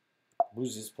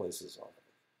 Booziest places on it.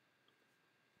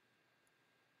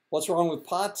 What's wrong with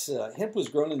pot? Hemp was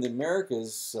grown in the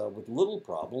Americas with little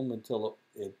problem until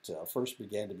it first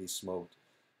began to be smoked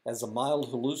as a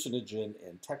mild hallucinogen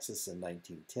in Texas in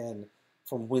 1910,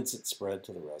 from whence it spread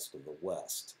to the rest of the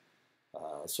West.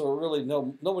 So really,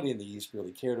 nobody in the East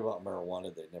really cared about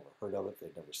marijuana. They'd never heard of it.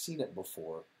 They'd never seen it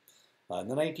before. In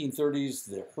the 1930s,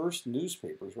 the Hearst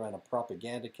newspapers ran a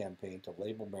propaganda campaign to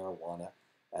label marijuana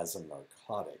as a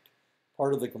narcotic.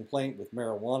 Part of the complaint with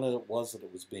marijuana was that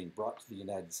it was being brought to the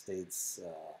United States,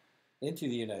 into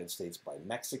the United States by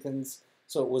Mexicans,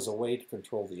 so it was a way to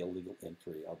control the illegal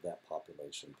entry of that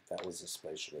population. But that was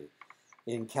especially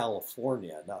in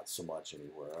California, not so much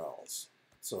anywhere else.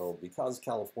 So because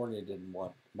California didn't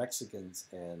want Mexicans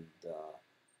and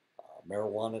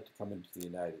marijuana to come into the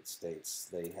United States,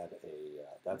 they had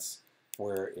that's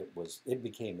where it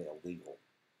became illegal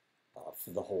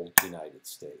for the whole United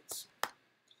States.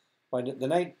 By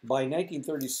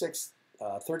 1936,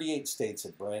 38 states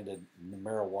had branded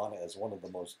marijuana as one of the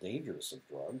most dangerous of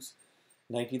drugs.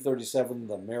 In 1937,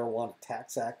 the Marijuana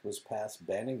Tax Act was passed,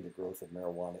 banning the growth of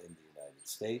marijuana in the United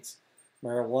States.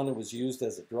 Marijuana was used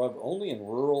as a drug only in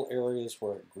rural areas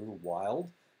where it grew wild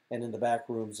and in the back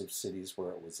rooms of cities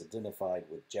where it was identified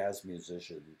with jazz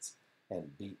musicians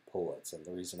and beat poets. And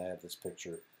the reason I have this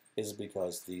picture is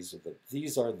because these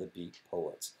are the beat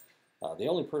poets. The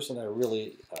only person I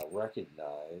really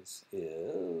recognize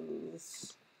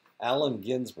is Allen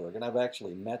Ginsberg, and I've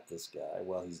actually met this guy.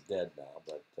 Well, he's dead now,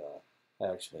 but I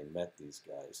actually met these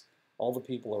guys. All the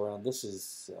people around. This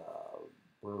is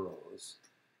Burroughs.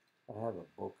 I have a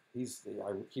book. He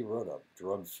wrote a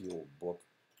drug-fueled book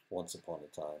once upon a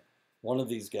time. One of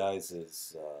these guys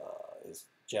is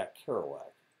Jack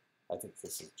Kerouac. I think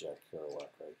this is Jack Kerouac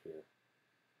right here.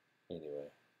 Anyway.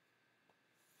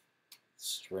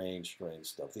 Strange, strange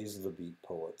stuff. These are the beat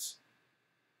poets.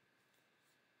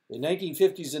 In the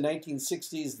 1950s and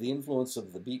 1960s, the influence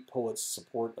of the beat poets'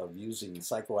 support of using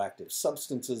psychoactive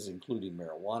substances, including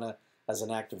marijuana, as an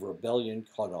act of rebellion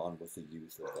caught on with the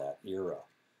youth of that era.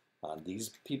 These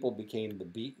people became the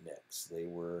beatniks. They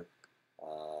were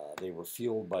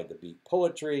fueled by the beat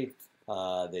poetry.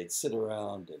 They'd sit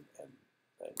around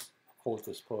and quote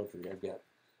this poetry.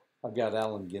 I've got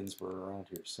Allen Ginsberg around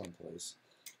here someplace.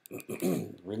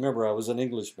 Remember, I was an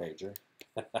English major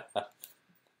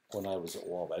when I was at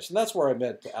Wabash. And that's where I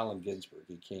met Allen Ginsberg.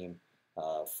 He came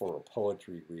for a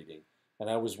poetry reading. And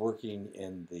I was working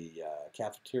in the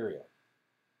cafeteria.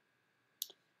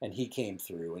 And he came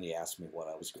through and he asked me what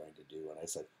I was going to do. And I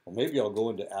said, well, maybe I'll go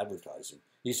into advertising.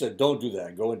 He said, don't do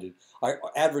that. Go into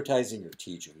advertising or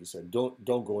teaching. He said, don't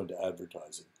go into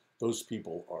advertising. Those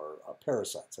people are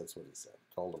parasites. That's what he said.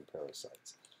 He called them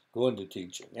parasites. Go into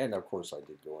teaching. And of course I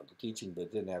did go into teaching, but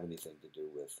it didn't have anything to do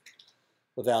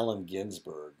with Allen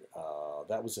Ginsberg.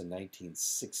 That was in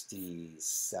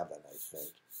 1967, I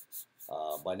think.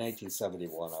 By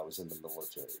 1971, I was in the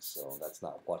military, so that's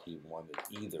not what he wanted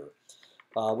either.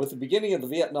 With the beginning of the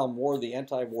Vietnam War, the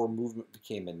anti-war movement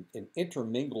became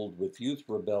intermingled with youth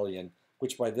rebellion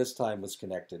which by this time was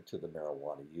connected to the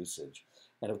marijuana usage.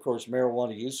 And of course,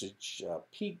 marijuana usage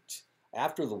peaked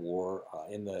after the war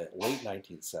in the late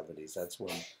 1970s. That's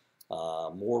when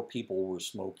more people were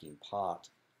smoking pot.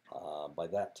 By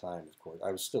that time, of course,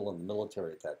 I was still in the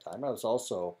military at that time. I was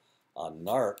also a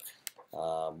narc.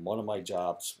 One of my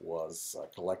jobs was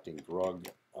collecting drug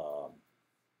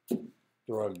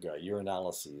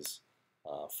urinalyses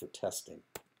for testing.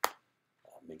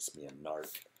 Makes me a narc.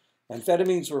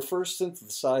 Amphetamines were first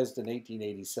synthesized in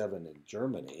 1887 in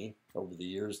Germany. Over the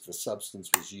years, the substance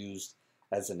was used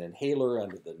as an inhaler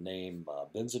under the name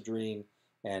Benzedrine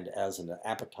and as an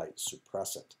appetite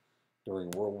suppressant.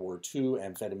 During World War II,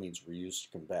 amphetamines were used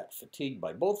to combat fatigue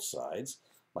by both sides.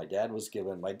 My dad was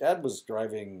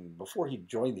driving, before he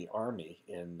joined the Army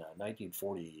in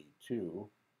 1942,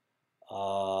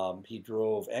 he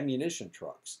drove ammunition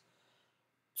trucks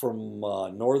from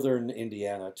northern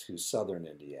Indiana to southern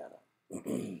Indiana.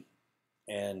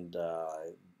 And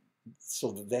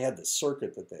so they had the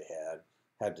circuit that they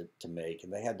had to make,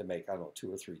 and they had to make, I don't know,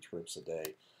 2 or 3 trips a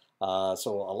day.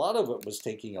 So a lot of it was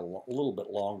taking a little bit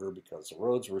longer because the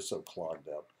roads were so clogged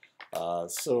up.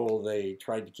 So they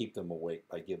tried to keep them awake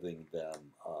by giving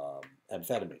them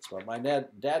amphetamines. But my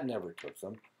dad never took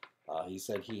them. He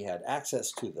said he had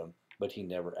access to them, but he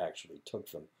never actually took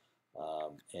them.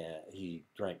 And he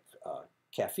drank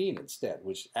caffeine instead,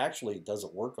 which actually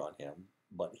doesn't work on him,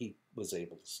 but he was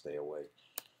able to stay awake.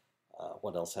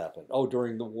 What else happened? Oh,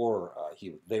 during the war,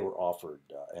 they were offered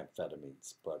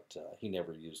amphetamines, but he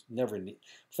never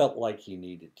felt like he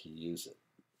needed to use it.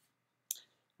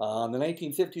 In the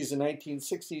 1950s and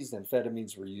 1960s,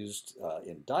 amphetamines were used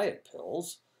in diet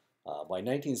pills. By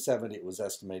 1970, it was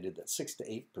estimated that 6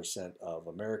 to 8% of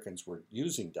Americans were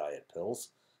using diet pills.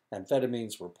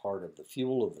 Amphetamines were part of the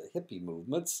fuel of the hippie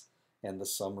movements and the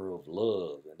Summer of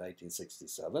Love in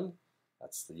 1967.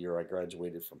 That's the year I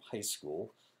graduated from high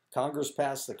school. Congress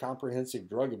passed the Comprehensive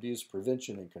Drug Abuse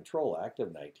Prevention and Control Act of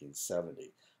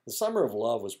 1970. The Summer of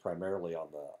Love was primarily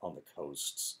on the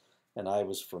coasts, and I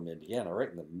was from Indiana, right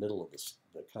in the middle of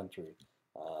the country.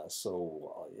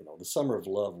 So the Summer of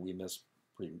Love we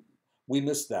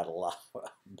missed that a lot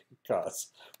because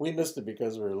we missed it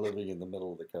because we were living in the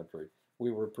middle of the country.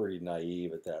 We were pretty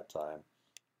naive at that time.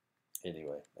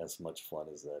 Anyway, as much fun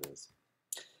as that is.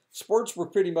 Sports were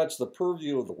pretty much the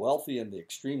purview of the wealthy and the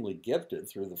extremely gifted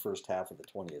through the first half of the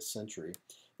 20th century.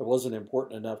 It wasn't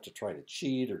important enough to try to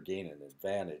cheat or gain an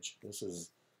advantage. This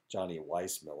is Johnny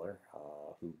Weissmuller,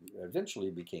 who eventually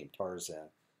became Tarzan.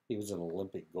 He was an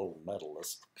Olympic gold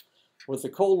medalist. With the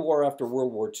Cold War after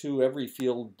World War II, every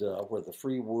field where the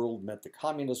free world met the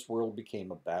communist world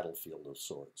became a battlefield of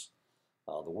sorts.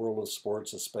 The world of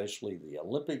sports, especially the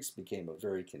Olympics, became a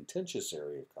very contentious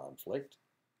area of conflict.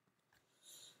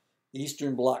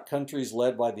 Eastern Bloc countries,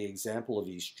 led by the example of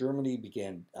East Germany,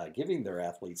 began giving their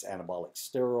athletes anabolic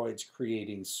steroids,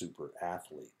 creating super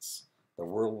athletes. The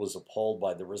world was appalled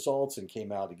by the results and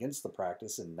came out against the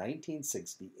practice in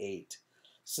 1968.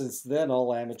 Since then,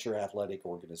 all amateur athletic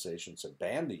organizations have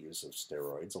banned the use of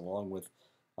steroids, along with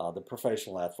the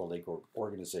professional athletic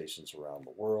organizations around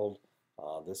the world.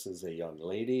 This is a young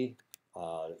lady,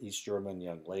 East German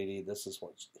young lady. This is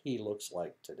what he looks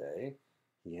like today.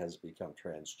 He has become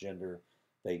transgender.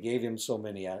 They gave him so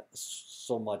much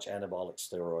anabolic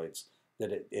steroids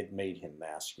that it made him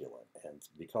masculine. And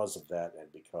because of that,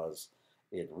 and because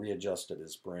it readjusted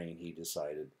his brain, he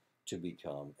decided to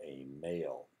become a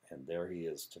male. And there he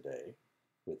is today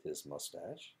with his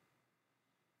mustache.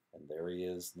 And there he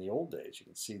is in the old days. You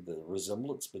can see the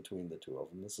resemblance between the two of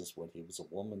them. This is when he was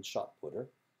a woman shot putter,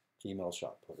 female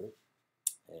shot putter.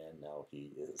 And now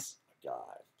he is a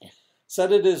guy.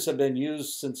 Sedatives have been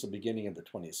used since the beginning of the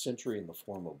 20th century in the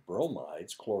form of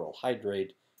bromides, chloral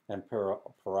hydrate, and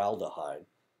paraldehyde.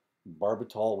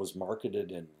 Barbitol was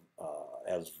marketed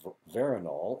as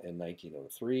Veronal in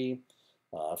 1903.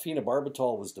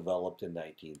 Phenobarbital was developed in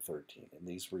 1913, and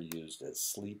these were used as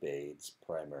sleep aids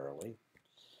primarily.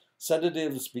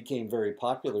 Sedatives became very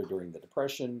popular during the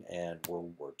Depression and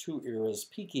World War II eras,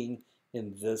 peaking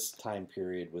in this time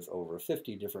period with over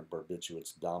 50 different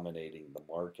barbiturates dominating the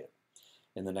market.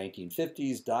 In the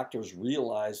 1950s, doctors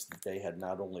realized that they had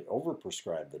not only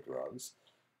overprescribed the drugs,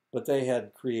 but they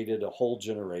had created a whole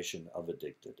generation of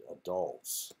addicted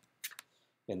adults.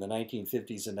 In the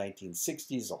 1950s and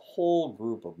 1960s, a whole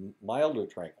group of milder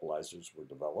tranquilizers were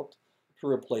developed to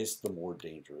replace the more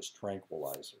dangerous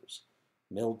tranquilizers.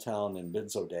 Miltown and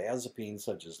benzodiazepines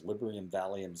such as Librium,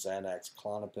 Valium, Xanax,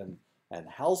 Klonopin, and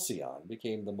Halcyon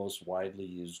became the most widely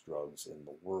used drugs in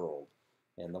the world,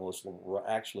 and the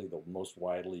most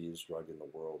widely used drug in the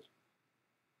world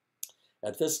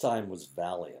at this time was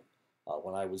Valium.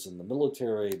 When I was in the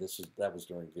military, that was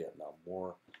during Vietnam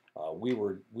War. We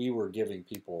were giving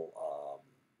people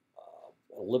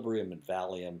Librium and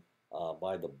Valium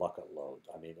by the bucket load.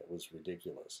 I mean, it was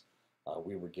ridiculous.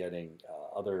 We were getting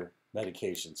other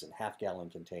medications in half-gallon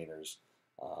containers,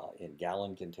 in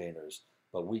gallon containers,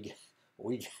 but we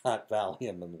got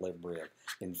Valium and Librium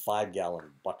in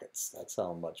 5-gallon buckets. That's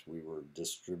how much we were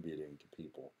distributing to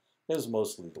people. It was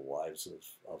mostly the wives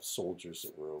of soldiers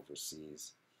that were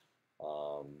overseas.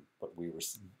 But we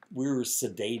were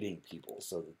sedating people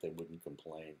so that they wouldn't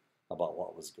complain about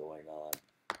what was going on,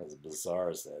 as bizarre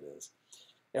as that is.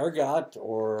 Ergot,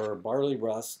 or barley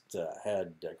rust,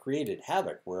 had created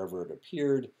havoc wherever it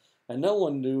appeared, and no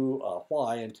one knew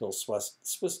why until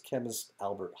Swiss chemist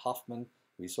Albert Hofmann,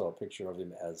 we saw a picture of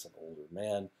him as an older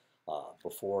man,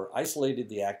 before, isolated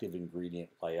the active ingredient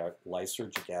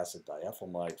lysergic acid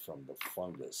diethylamide from the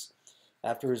fungus.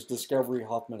 After his discovery,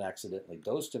 Hofmann accidentally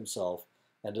dosed himself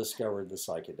and discovered the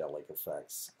psychedelic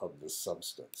effects of the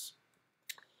substance.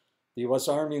 The U.S.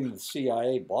 Army and the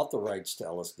CIA bought the rights to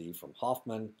LSD from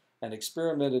Hofmann and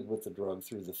experimented with the drug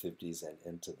through the 50s and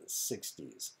into the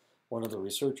 60s. One of the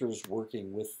researchers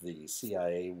working with the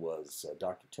CIA was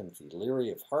Dr. Timothy Leary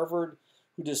of Harvard,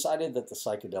 who decided that the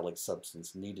psychedelic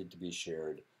substance needed to be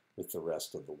shared with the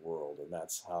rest of the world, and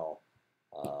that's how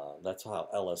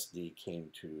LSD came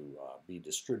to be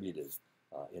distributed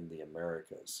in the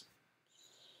Americas.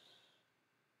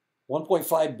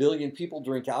 1.5 billion people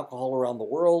drink alcohol around the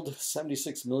world.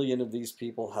 76 million of these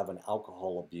people have an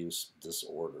alcohol abuse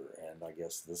disorder, and I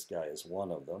guess this guy is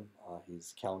one of them.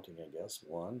 He's counting, I guess.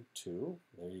 1, 2,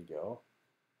 there you go.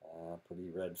 Pretty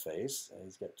red face.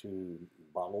 He's got 2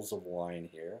 bottles of wine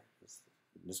here. He's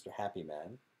Mr. Happy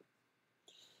Man.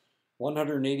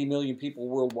 180 million people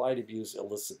worldwide abuse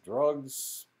illicit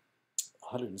drugs.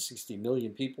 160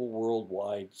 million people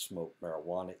worldwide smoke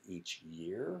marijuana each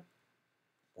year.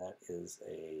 That is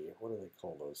what do they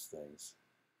call those things?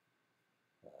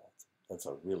 That's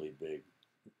a really big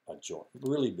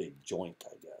joint,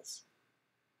 I guess.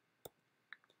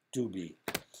 Doobie.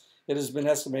 It has been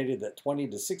estimated that 20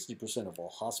 to 60% of all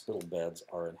hospital beds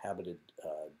are inhabited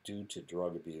due to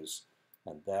drug abuse,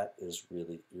 and that is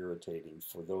really irritating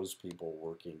for those people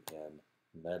working in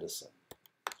medicine.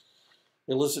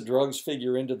 Illicit drugs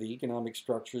figure into the economic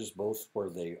structures both where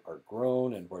they are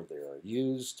grown and where they are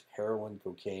used. Heroin,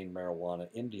 cocaine, marijuana,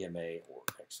 MDMA, or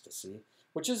ecstasy,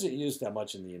 which isn't used that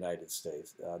much in the United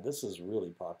States. This is really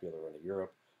popular in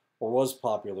Europe, or was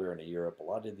popular in Europe. A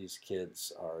lot of these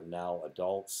kids are now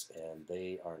adults, and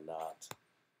they are not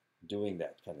doing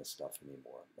that kind of stuff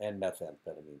anymore. And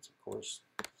methamphetamines, of course.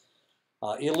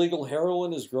 Illegal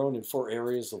heroin is grown in 4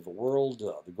 areas of the world.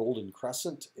 The Golden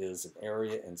Crescent is an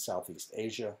area in Southeast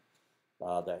Asia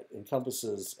that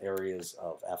encompasses areas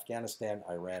of Afghanistan,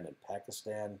 Iran, and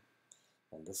Pakistan.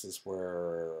 And this is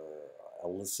where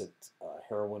illicit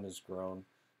heroin is grown,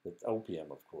 with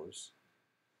opium, of course.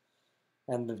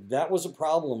 And that was a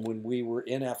problem when we were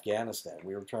in Afghanistan.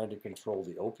 We were trying to control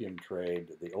the opium trade,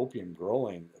 the opium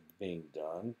growing being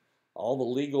done. All the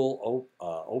legal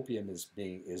opium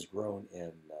is grown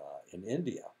in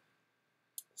India.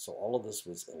 So all of this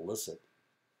was illicit.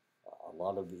 A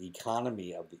lot of the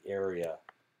economy of the area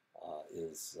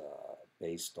is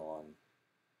based on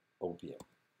opium.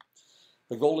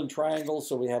 The Golden Triangle,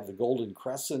 so we have the Golden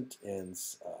Crescent in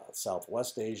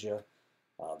Southwest Asia.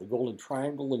 The Golden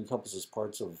Triangle encompasses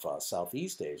parts of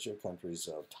Southeast Asia, countries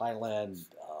of Thailand,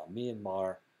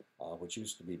 Myanmar, which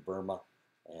used to be Burma,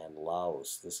 and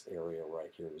Laos. This area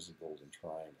right here was the Golden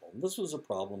Triangle. And this was a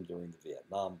problem during the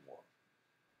Vietnam War.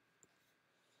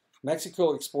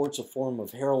 Mexico exports a form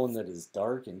of heroin that is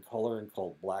dark in color and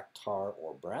called black tar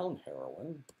or brown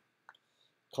heroin.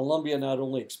 Colombia not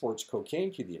only exports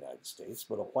cocaine to the United States,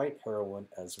 but a white heroin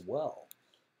as well.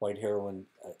 White heroin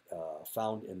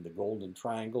found in the Golden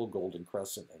Triangle, Golden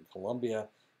Crescent, and Colombia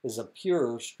is a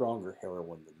pure, stronger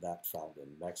heroin than that found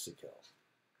in Mexico.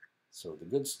 So the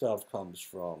good stuff comes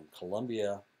from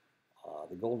Colombia,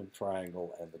 the Golden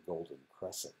Triangle, and the Golden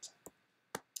Crescent.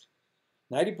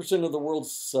 90% of the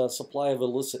world's supply of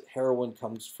illicit heroin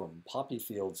comes from poppy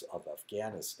fields of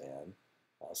Afghanistan.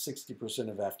 60%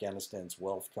 of Afghanistan's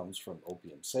wealth comes from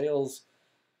opium sales.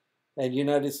 And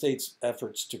United States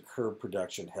efforts to curb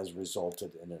production has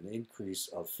resulted in an increase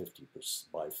of 50%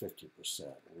 by 50%.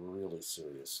 Really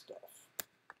serious stuff.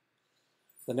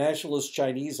 The nationalist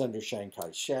Chinese under Chiang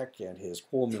Kai-shek and his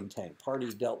Kuomintang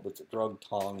party dealt with the drug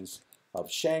tongs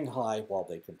of Shanghai while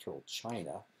they controlled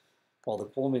China. While the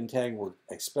Kuomintang were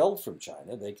expelled from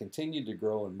China, they continued to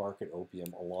grow and market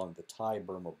opium along the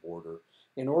Thai-Burma border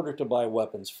in order to buy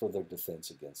weapons for their defense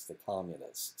against the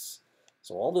communists.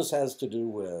 So all this has to do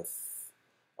with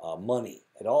money.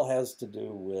 It all has to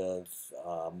do with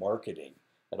marketing.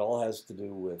 It all has to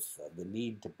do with the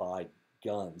need to buy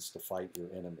guns to fight your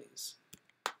enemies.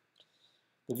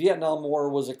 The Vietnam War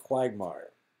was a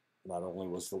quagmire. Not only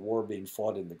was the war being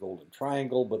fought in the Golden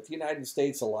Triangle, but the United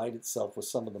States allied itself with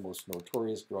some of the most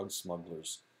notorious drug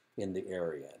smugglers in the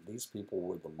area. And these people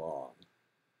were the Hmong.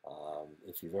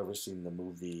 If you've ever seen the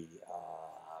movie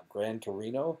Gran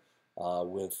Torino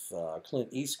with Clint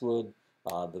Eastwood,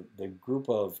 the group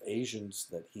of Asians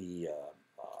that he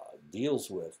deals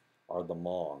with are the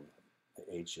Hmong, the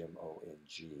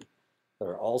Hmong. There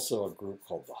are also a group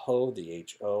called the Ho, the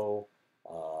Ho.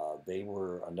 They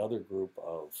were another group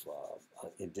of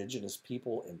indigenous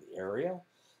people in the area,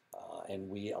 and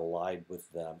we allied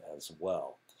with them as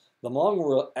well. The Hmong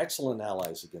were excellent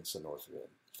allies against the North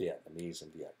Vietnamese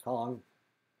and Viet Cong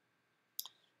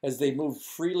as they moved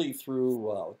freely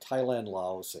through Thailand,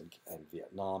 Laos, and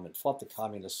Vietnam and fought the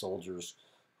communist soldiers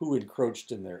who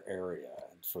encroached in their area.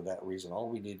 And for that reason, all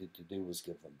we needed to do was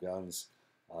give them guns.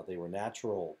 They were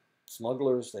natural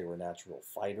smugglers, they were natural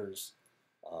fighters,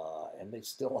 and they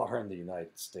still are in the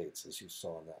United States, as you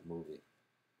saw in that movie.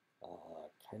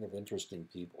 Kind of interesting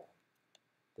people.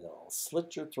 They'll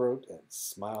slit your throat and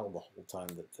smile the whole time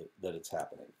that it's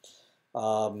happening.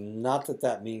 Not that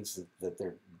that means that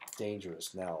they're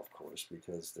dangerous now, of course,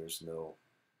 because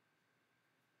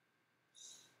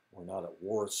we're not at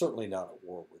war, certainly not at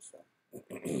war with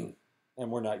them. And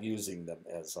we're not using them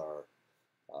as our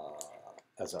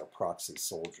proxy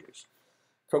soldiers.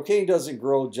 Cocaine doesn't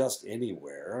grow just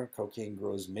anywhere. Cocaine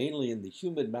grows mainly in the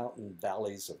humid mountain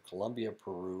valleys of Colombia,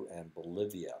 Peru, and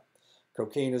Bolivia.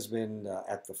 Cocaine has been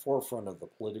at the forefront of the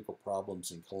political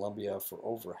problems in Colombia for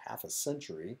over half a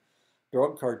century.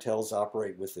 Drug cartels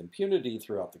operate with impunity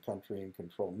throughout the country and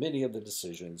control many of the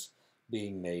decisions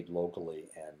being made locally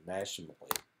and nationally.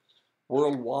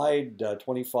 Worldwide,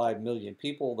 25 million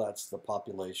people, that's the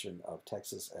population of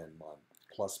Texas and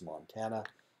plus Montana,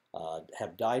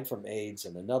 have died from AIDS,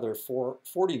 and another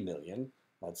 40 million,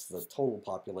 that's the total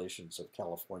populations of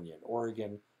California and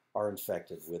Oregon, are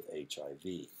infected with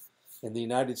HIV. In the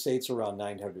United States, around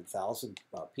 900,000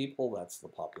 people, that's the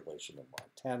population of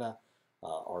Montana,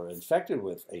 are infected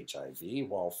with HIV,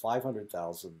 while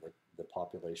 500,000, the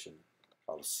population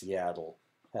of Seattle,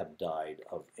 have died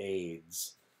of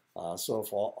AIDS. So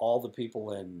if all the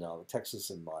people in Texas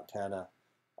and Montana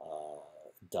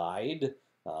died,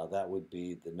 that would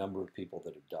be the number of people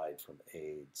that have died from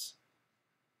AIDS.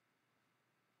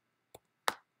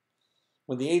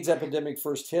 When the AIDS epidemic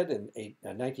first hit in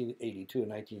 1982 and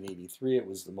 1983, it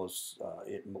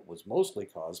was mostly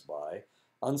caused by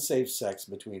unsafe sex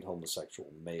between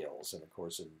homosexual males. And of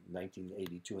course, in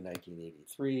 1982 and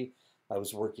 1983, I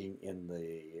was working in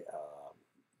the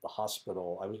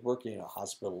hospital. I was working in a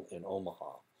hospital in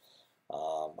Omaha.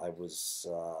 I was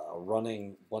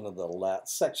running one of the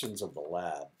sections of the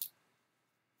lab.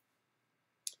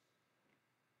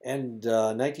 And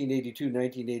 1982,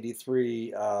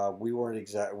 1983,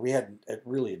 we hadn't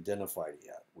really identified it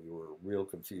yet. We were real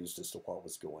confused as to what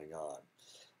was going on.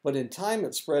 But in time,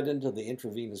 it spread into the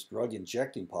intravenous drug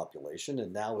injecting population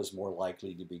and now is more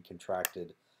likely to be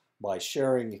contracted by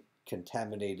sharing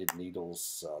contaminated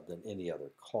needles than any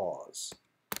other cause.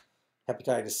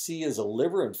 Hepatitis C is a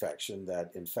liver infection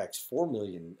that infects 4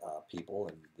 million people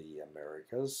in the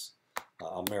Americas.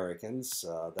 Americans,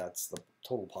 that's the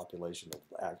total population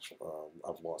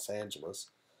of Los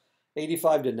Angeles.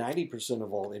 85 to 90%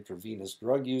 of all intravenous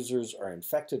drug users are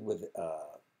infected with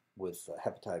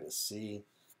hepatitis C,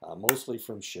 mostly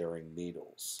from sharing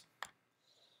needles.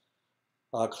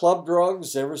 Club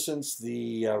drugs, ever since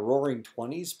the Roaring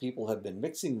 20s, people have been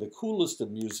mixing the coolest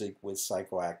of music with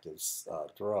psychoactive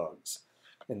drugs.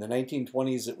 In the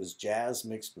 1920s, it was jazz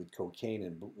mixed with cocaine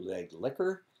and bootleg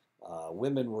liquor.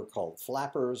 Women were called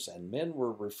flappers, and men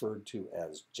were referred to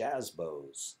as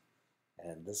jazzbos.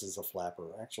 And this is a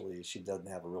flapper. Actually, she doesn't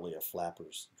have really a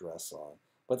flapper's dress on,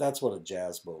 but that's what a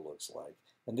jazzbo looks like.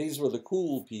 And these were the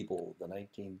cool people, the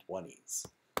 1920s,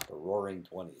 the Roaring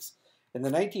 20s. In the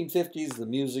 1950s, the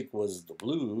music was the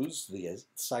blues. The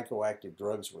psychoactive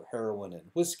drugs were heroin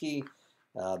and whiskey.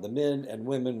 The men and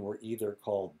women were either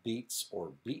called beats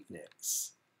or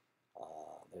beatniks.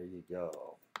 There you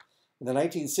go. In the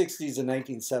 1960s and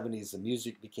 1970s, the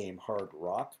music became hard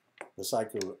rock. The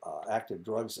psychoactive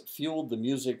drugs that fueled the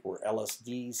music were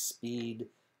LSD, speed,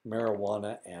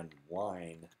 marijuana, and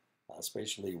wine,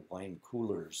 especially wine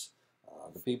coolers.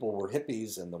 The people were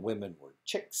hippies and the women were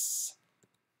chicks.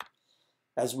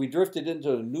 As we drifted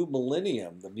into a new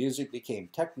millennium, the music became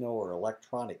techno or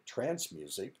electronic trance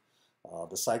music.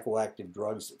 The psychoactive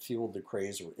drugs that fueled the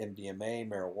craze were MDMA,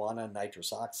 marijuana,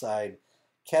 nitrous oxide,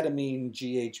 ketamine,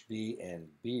 GHB, and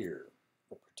beer.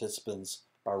 The participants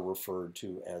are referred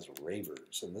to as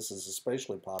ravers, and this is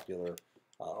especially popular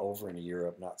over in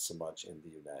Europe, not so much in the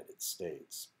United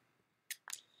States.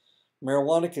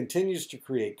 Marijuana continues to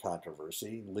create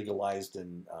controversy. Legalized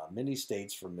in many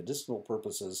states for medicinal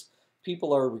purposes,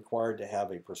 people are required to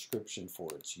have a prescription for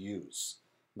its use.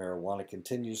 Marijuana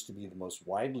continues to be the most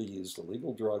widely used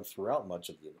illegal drug throughout much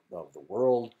of the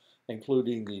world,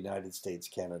 including the United States,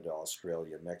 Canada,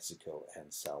 Australia, Mexico,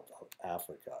 and South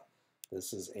Africa.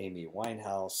 This is Amy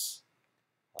Winehouse.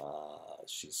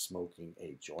 She's smoking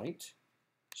a joint.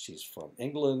 She's from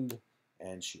England,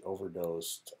 and she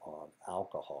overdosed on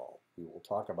alcohol. We will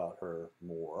talk about her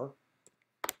more.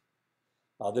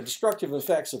 The destructive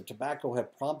effects of tobacco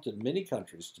have prompted many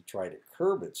countries to try to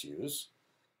curb its use.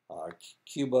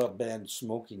 Cuba banned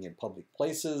smoking in public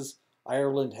places.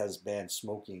 Ireland has banned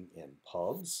smoking in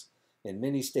pubs. In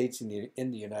many states in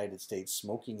the United States,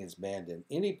 smoking is banned in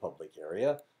any public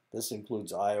area. This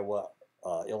includes Iowa,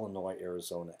 Illinois,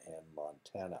 Arizona, and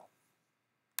Montana.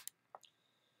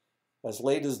 As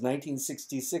late as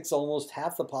 1966, almost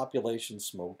half the population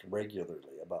smoked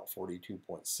regularly, about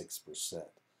 42.6%.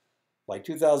 By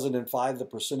 2005, the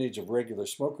percentage of regular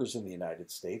smokers in the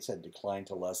United States had declined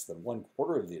to less than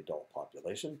 1/4 of the adult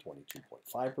population,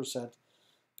 22.5%.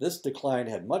 This decline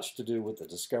had much to do with the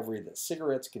discovery that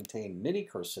cigarettes contain many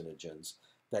carcinogens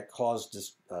that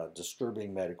cause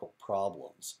disturbing medical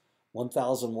problems.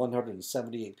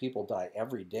 1,178 people die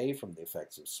every day from the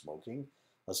effects of smoking.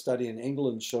 A study in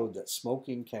England showed that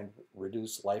smoking can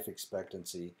reduce life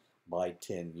expectancy by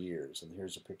 10 years. And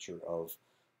here's a picture of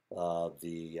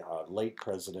the late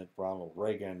President Ronald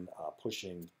Reagan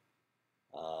pushing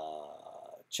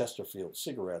Chesterfield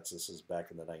cigarettes. This is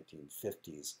back in the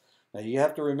 1950s. Now you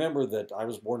have to remember that I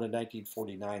was born in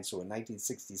 1949, so in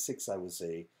 1966 I was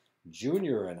a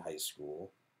junior in high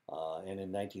school, and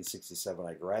in 1967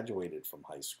 I graduated from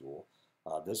high school.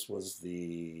 This was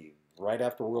right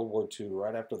after World War II,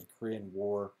 right after the Korean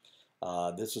War.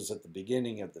 This was at the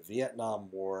beginning of the Vietnam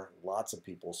War. Lots of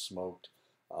people smoked.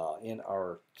 In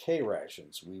our K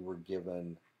rations, we were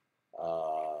given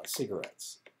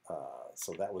cigarettes.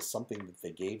 So that was something that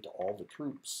they gave to all the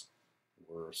troops,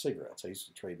 were cigarettes. I used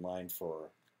to trade mine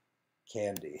for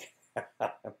candy.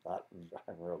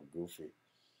 I'm real goofy.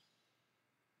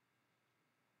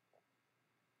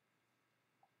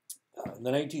 In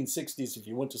the 1960s, if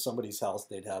you went to somebody's house,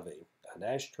 they'd have an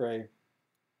ashtray.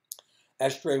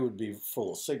 Ashtray would be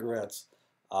full of cigarettes.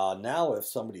 Now, if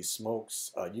somebody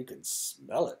smokes, you can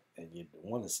smell it, and you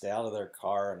want to stay out of their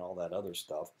car and all that other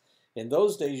stuff. In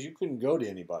those days, you couldn't go to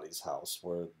anybody's house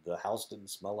where the house didn't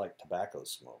smell like tobacco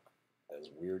smoke, as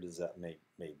weird as that may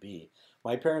be.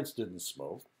 My parents didn't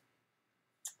smoke,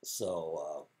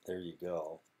 so there you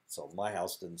go. So my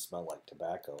house didn't smell like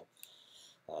tobacco.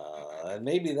 And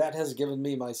maybe that has given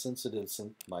me my sensitive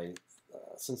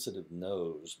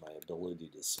nose, my ability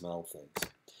to smell things.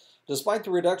 Despite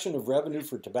the reduction of revenue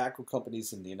for tobacco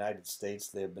companies in the United States,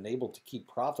 they have been able to keep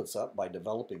profits up by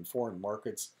developing foreign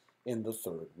markets in the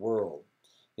third world.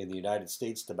 In the United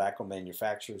States, tobacco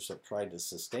manufacturers have tried to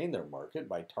sustain their market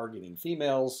by targeting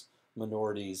females,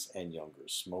 minorities, and younger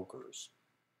smokers.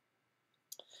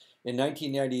 In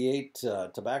 1998,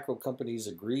 tobacco companies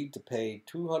agreed to pay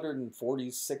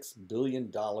 $246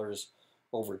 billion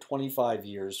over 25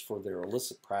 years for their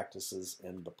illicit practices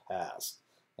in the past,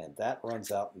 and that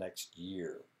runs out next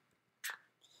year.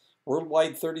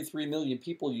 Worldwide, 33 million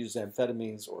people use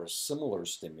amphetamines or similar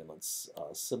stimulants,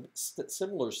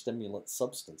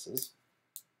 substances.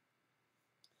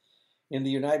 In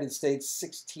the United States,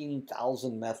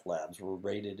 16,000 meth labs were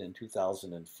raided in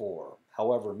 2004.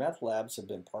 However, meth labs have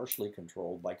been partially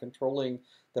controlled by controlling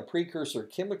the precursor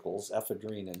chemicals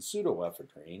ephedrine and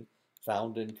pseudoephedrine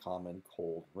found in common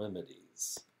cold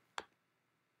remedies.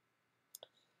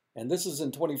 And this is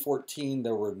in 2014.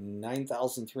 There were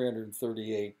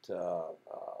 9,338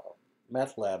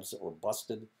 meth labs that were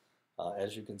busted.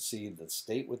 As you can see, the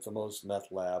state with the most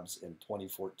meth labs in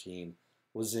 2014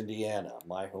 was Indiana,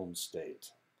 my home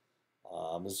state.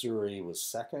 Missouri was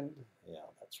second. Yeah,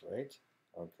 that's right.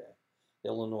 Okay.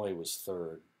 Illinois was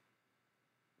third.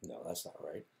 No, that's not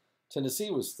right. Tennessee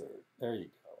was third. There you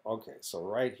go. Okay, so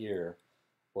right here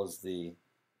was the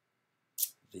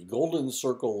golden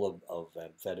circle of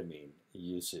amphetamine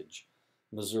usage.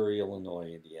 Missouri,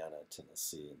 Illinois, Indiana,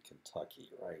 Tennessee, and Kentucky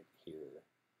right here.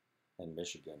 And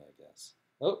Michigan, I guess.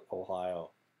 Oh,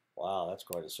 Ohio. Wow, that's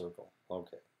quite a circle.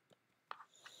 Okay.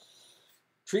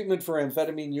 Treatment for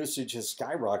amphetamine usage has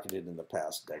skyrocketed in the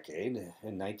past decade.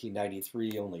 In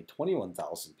 1993, only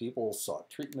 21,000 people sought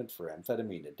treatment for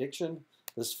amphetamine addiction.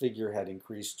 This figure had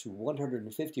increased to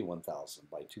 151,000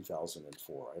 by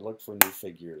 2004. I looked for new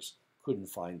figures, couldn't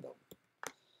find them.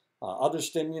 Other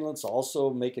stimulants also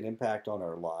make an impact on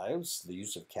our lives. The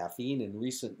use of caffeine in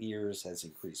recent years has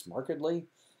increased markedly.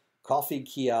 Coffee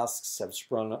kiosks have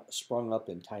sprung up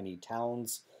in tiny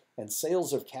towns, and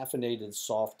sales of caffeinated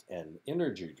soft and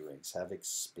energy drinks have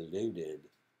exploded.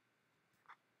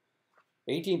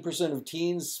 18% of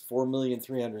teens,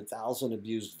 4,300,000,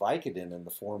 abused Vicodin in the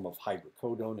form of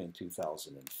hydrocodone in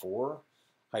 2004.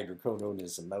 Hydrocodone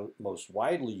is the most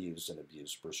widely used and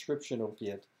abused prescription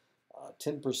opiate.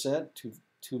 10%,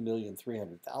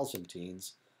 2,300,000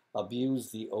 teens, abuse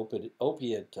the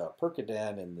opiate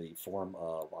Percodan in the form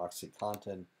of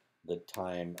OxyContin, the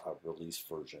time-release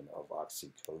version of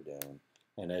oxycodone.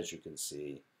 And as you can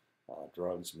see,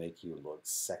 drugs make you look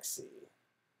sexy.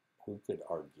 Who could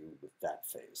argue with that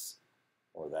face?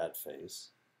 Or that face?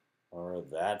 Or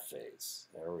that face?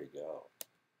 There we go.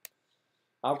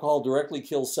 Alcohol directly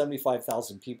kills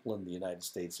 75,000 people in the United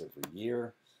States every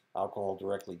year. Alcohol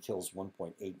directly kills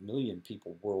 1.8 million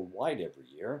people worldwide every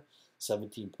year.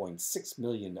 17.6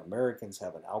 million Americans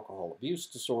have an alcohol abuse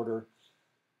disorder.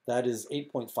 That is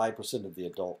 8.5% of the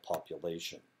adult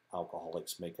population.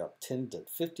 Alcoholics make up 10 to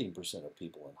 15% of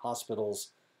people in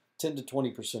hospitals, 10 to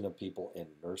 20% of people in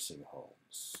nursing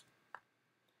homes.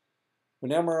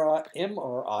 When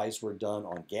MRIs were done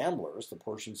on gamblers, the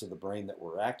portions of the brain that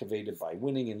were activated by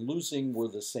winning and losing were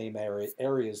the same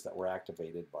areas that were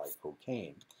activated by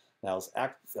cocaine. Now,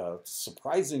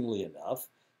 surprisingly enough,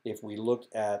 if we look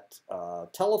at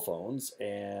telephones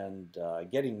and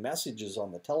getting messages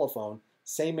on the telephone,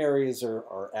 same areas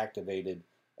are activated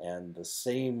and the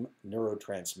same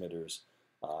neurotransmitters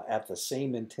at the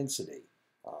same intensity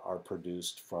are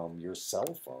produced from your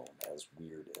cell phone, as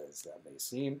weird as that may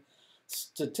seem.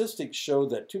 Statistics show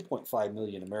that 2.5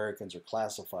 million Americans are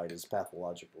classified as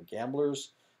pathological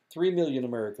gamblers, 3 million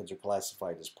Americans are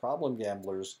classified as problem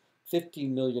gamblers,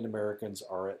 15 million Americans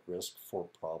are at risk for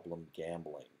problem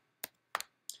gambling.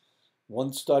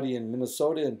 One study in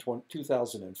Minnesota in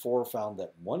 2004 found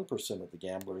that 1% of the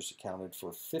gamblers accounted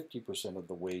for 50% of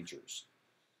the wagers.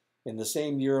 In the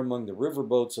same year, among the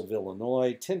riverboats of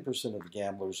Illinois, 10% of the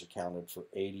gamblers accounted for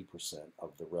 80%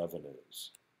 of the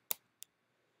revenues.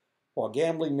 While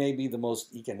gambling may be the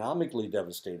most economically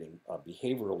devastating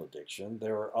behavioral addiction,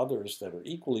 there are others that are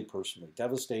equally personally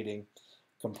devastating.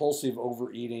 Compulsive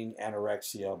overeating,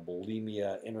 anorexia,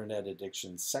 bulimia, internet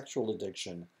addiction, sexual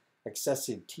addiction,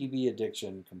 excessive TV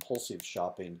addiction, compulsive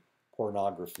shopping,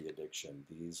 pornography addiction.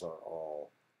 These are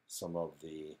all some of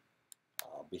the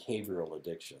behavioral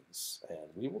addictions, and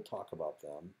we will talk about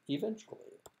them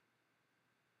eventually.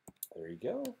 There you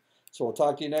go. So we'll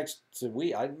talk to you next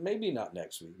week. Maybe not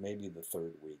next week, maybe the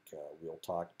third week. We'll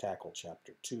tackle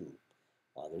chapter 2.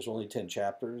 There's only 10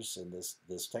 chapters in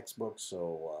this textbook,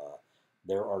 so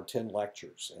there are 10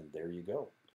 lectures, and there you go.